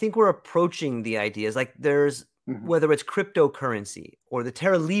we're approaching the ideas like there's whether it's cryptocurrency or the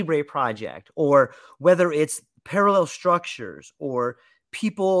Terra Libre project, or whether it's parallel structures or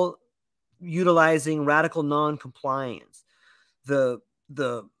people utilizing radical non-compliance, the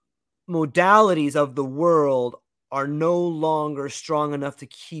modalities of the world are no longer strong enough to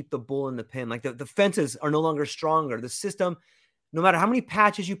keep the bull in the pen. Like the fences are no longer stronger. The system, no matter how many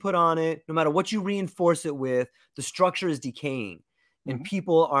patches you put on it, no matter what you reinforce it with, the structure is decaying, and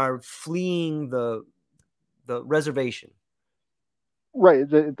people are fleeing the reservation. Right.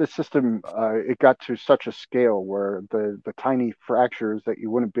 The system, it got to such a scale where the tiny fractures that you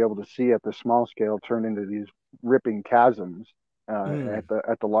wouldn't be able to see at the small scale turn into these ripping chasms at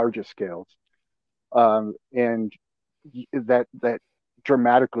the largest scales. And that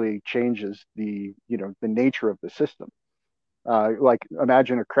dramatically changes the nature of the system. Like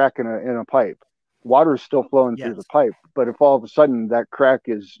imagine a crack in a pipe. Water is still flowing through the pipe, but if all of a sudden that crack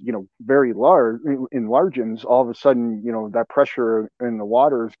is very large, enlarges, all of a sudden that pressure in the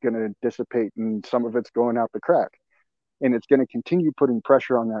water is going to dissipate and some of it's going out the crack, and it's going to continue putting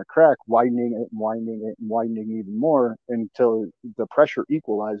pressure on that crack, widening it and widening it and widening even more until the pressure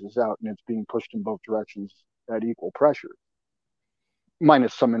equalizes out and it's being pushed in both directions at equal pressure,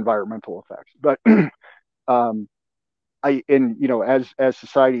 minus some environmental effects. But as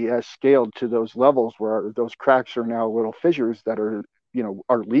society has scaled to those levels where those cracks are now little fissures that are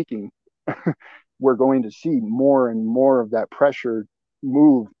leaking, we're going to see more and more of that pressure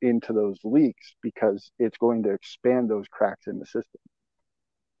move into those leaks because it's going to expand those cracks in the system.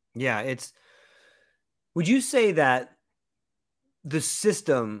 Yeah, would you say that the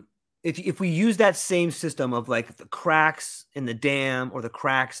system, if we use that same system of like the cracks in the dam or the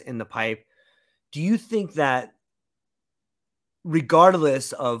cracks in the pipe, do you think that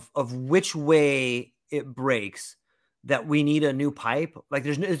regardless of which way it breaks, that we need a new pipe? Like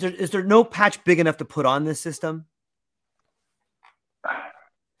is there no patch big enough to put on this system?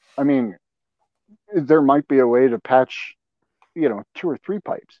 I mean, there might be a way to patch, 2 or 3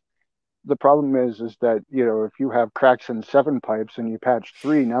 pipes. The problem is that, if you have cracks in 7 pipes and you patch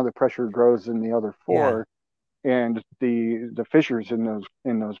 3, now the pressure grows in the other 4, and the fissures in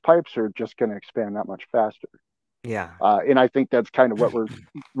those pipes are just going to expand that much faster. Yeah. And I think that's kind of what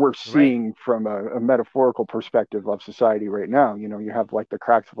we're seeing from a metaphorical perspective of society right now. You have like the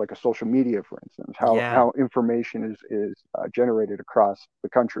cracks of like a social media, for instance, how information is generated across the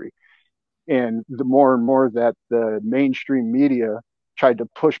country. And the more and more that the mainstream media tried to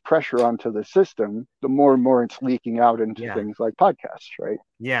push pressure onto the system, the more and more it's leaking out into things like podcasts, right?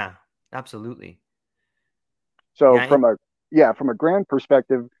 Yeah, absolutely. So from a grand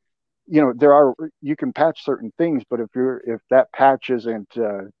perspective, you can patch certain things, but if that patch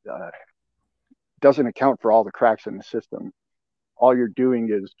doesn't account for all the cracks in the system, all you're doing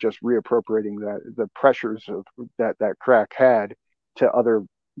is just reappropriating the pressures of that crack had to other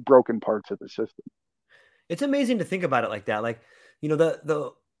broken parts of the system. It's amazing to think about it like that. Like,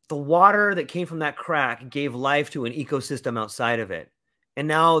 the water that came from that crack gave life to an ecosystem outside of it. And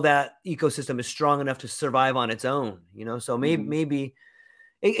now that ecosystem is strong enough to survive on its own, so maybe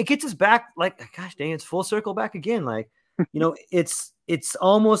it gets us back, like, gosh dang, it's full circle back again. Like, it's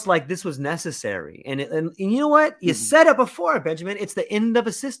almost like this was necessary. And you know what? You said it before, Benjamin, it's the end of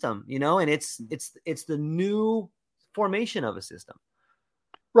a system, and it's the new formation of a system.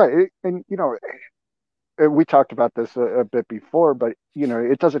 Right. And, we talked about this a bit before, but,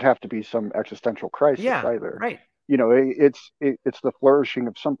 it doesn't have to be some existential crisis either. Right. It's the flourishing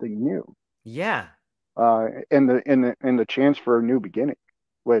of something new. Yeah. And the chance for a new beginning,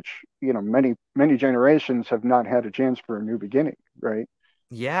 which, many generations have not had a chance for a new beginning. Right.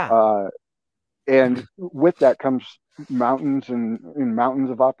 Yeah. And with that comes mountains and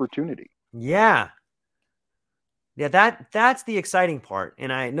mountains of opportunity. Yeah. Yeah. That's the exciting part.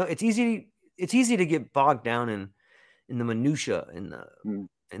 And I know it's easy to get bogged down in the minutia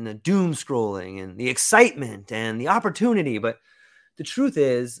and the doom scrolling and the excitement and the opportunity. But the truth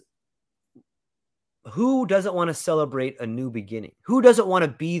is, who doesn't want to celebrate a new beginning? Who doesn't want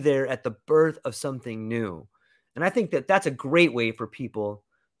to be there at the birth of something new? And I think that's a great way for people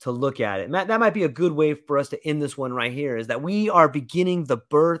to look at it. Matt, that might be a good way for us to end this one right here, is that we are beginning the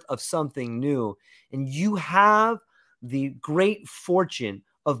birth of something new. And you have the great fortune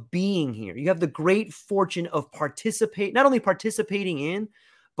of being here. You have the great fortune of not only participating in,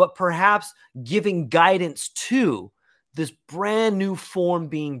 but perhaps giving guidance to this brand new form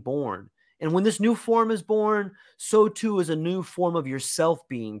being born. And when this new form is born, so too is a new form of yourself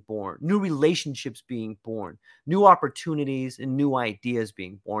being born, new relationships being born, new opportunities and new ideas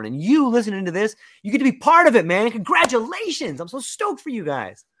being born. And you listening to this, you get to be part of it, man. Congratulations. I'm so stoked for you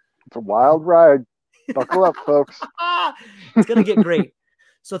guys. It's a wild ride. Buckle up, folks. It's going to get great.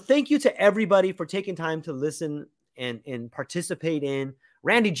 So thank you to everybody for taking time to listen and participate in.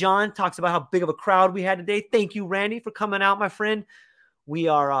 Randy John talks about how big of a crowd we had today. Thank you, Randy, for coming out, my friend. We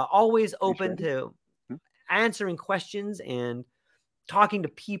are always open to answering questions and talking to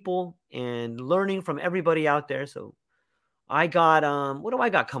people and learning from everybody out there. So I got, what do I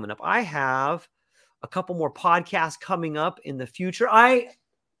got coming up? I have a couple more podcasts coming up in the future. I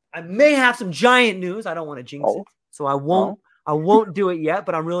may have some giant news. I don't want to jinx it, so I won't do it yet,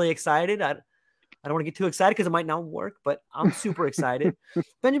 but I'm really excited. I don't want to get too excited because it might not work, but I'm super excited.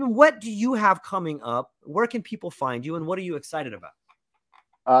 Benjamin, what do you have coming up? Where can people find you and what are you excited about?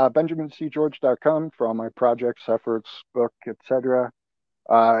 BenjaminCGeorge.com for all my projects, efforts, book, etc.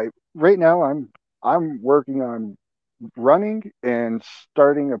 Right now, I'm working on running and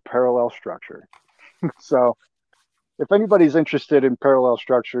starting a parallel structure. So, if anybody's interested in parallel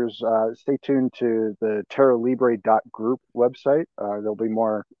structures, stay tuned to the TerraLibre.group website. There'll be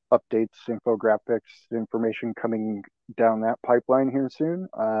more updates, infographics, information coming down that pipeline here soon.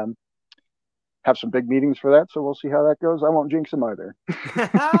 Have some big meetings for that, so we'll see how that goes. I won't jinx them either.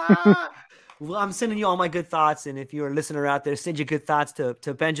 Well, I'm sending you all my good thoughts, and if you're a listener out there, send your good thoughts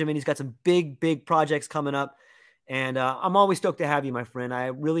to Benjamin. He's got some big projects coming up, and I'm always stoked to have you, my friend. I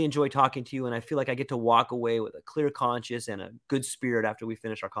really enjoy talking to you, and I feel like I get to walk away with a clear conscience and a good spirit after we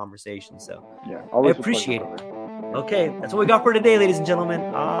finish our conversation. So yeah, I appreciate it. Okay, that's what we got for today, ladies and gentlemen.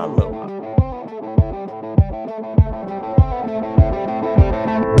 Aloha.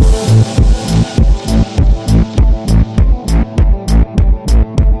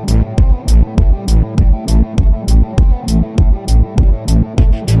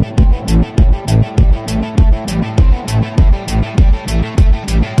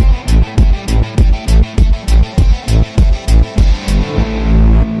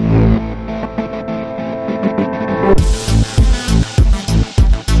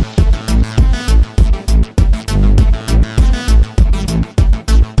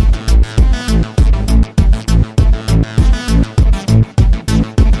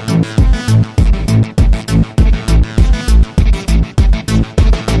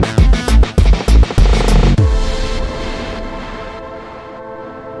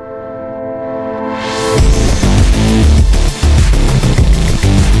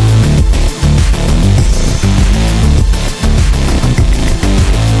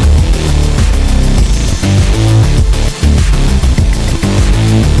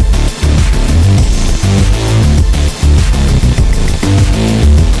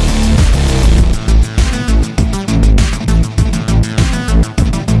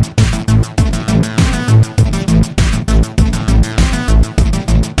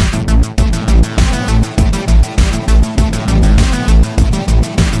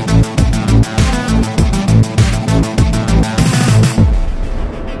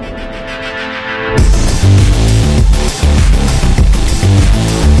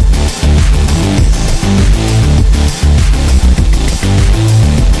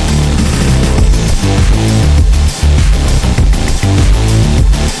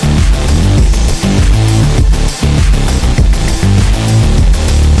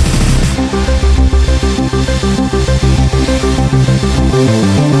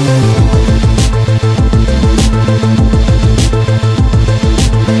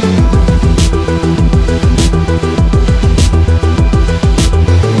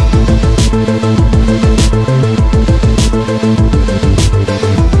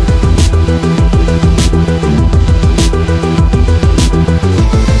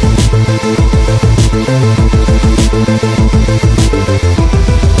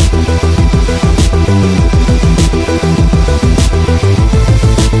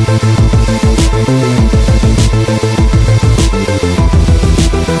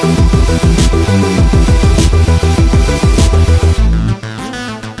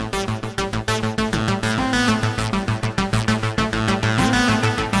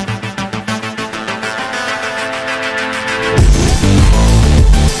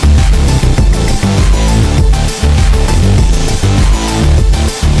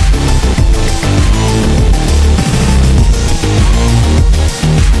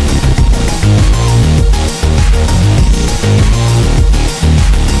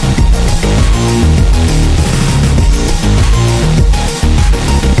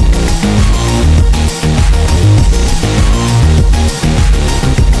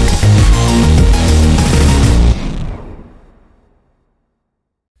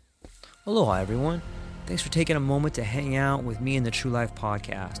 Aloha, everyone. Thanks for taking a moment to hang out with me in the True Life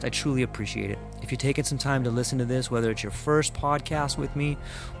Podcast. I truly appreciate it. If you're taking some time to listen to this, whether it's your first podcast with me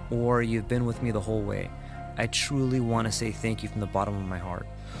or you've been with me the whole way, I truly want to say thank you from the bottom of my heart.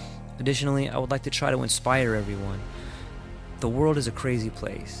 Additionally, I would like to try to inspire everyone. The world is a crazy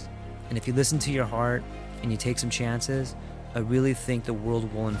place, and if you listen to your heart and you take some chances, I really think the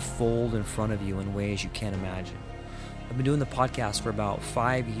world will unfold in front of you in ways you can't imagine. I've been doing the podcast for about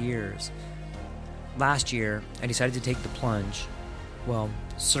 5 years. Last year, I decided to take the plunge. Well,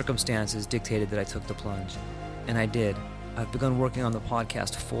 circumstances dictated that I took the plunge, and I did. I've begun working on the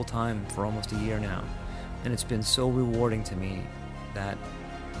podcast full-time for almost a year now, and it's been so rewarding to me that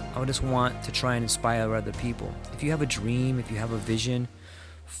I would just want to try and inspire other people. If you have a dream, if you have a vision,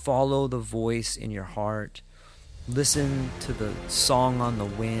 follow the voice in your heart, listen to the song on the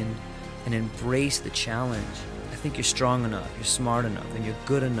wind, and embrace the challenge. I think you're strong enough, you're smart enough, and you're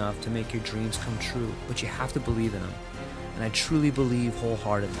good enough to make your dreams come true, but you have to believe in them. And I truly believe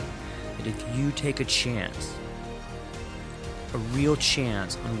wholeheartedly that if you take a chance, a real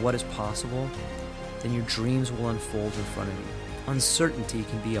chance on what is possible, then your dreams will unfold in front of you. Uncertainty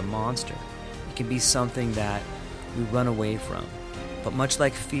can be a monster. It can be something that we run away from. But much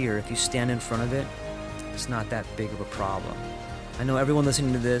like fear, if you stand in front of it, it's not that big of a problem. I know everyone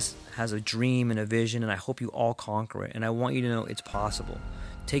listening to this has a dream and a vision, and I hope you all conquer it. And I want you to know it's possible.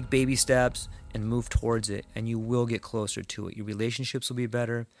 Take baby steps and move towards it, and you will get closer to it. Your relationships will be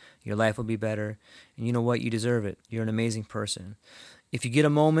better. Your life will be better. And you know what? You deserve it. You're an amazing person. If you get a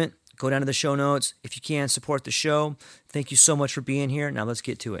moment, go down to the show notes. If you can, support the show. Thank you so much for being here. Now let's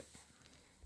get to it.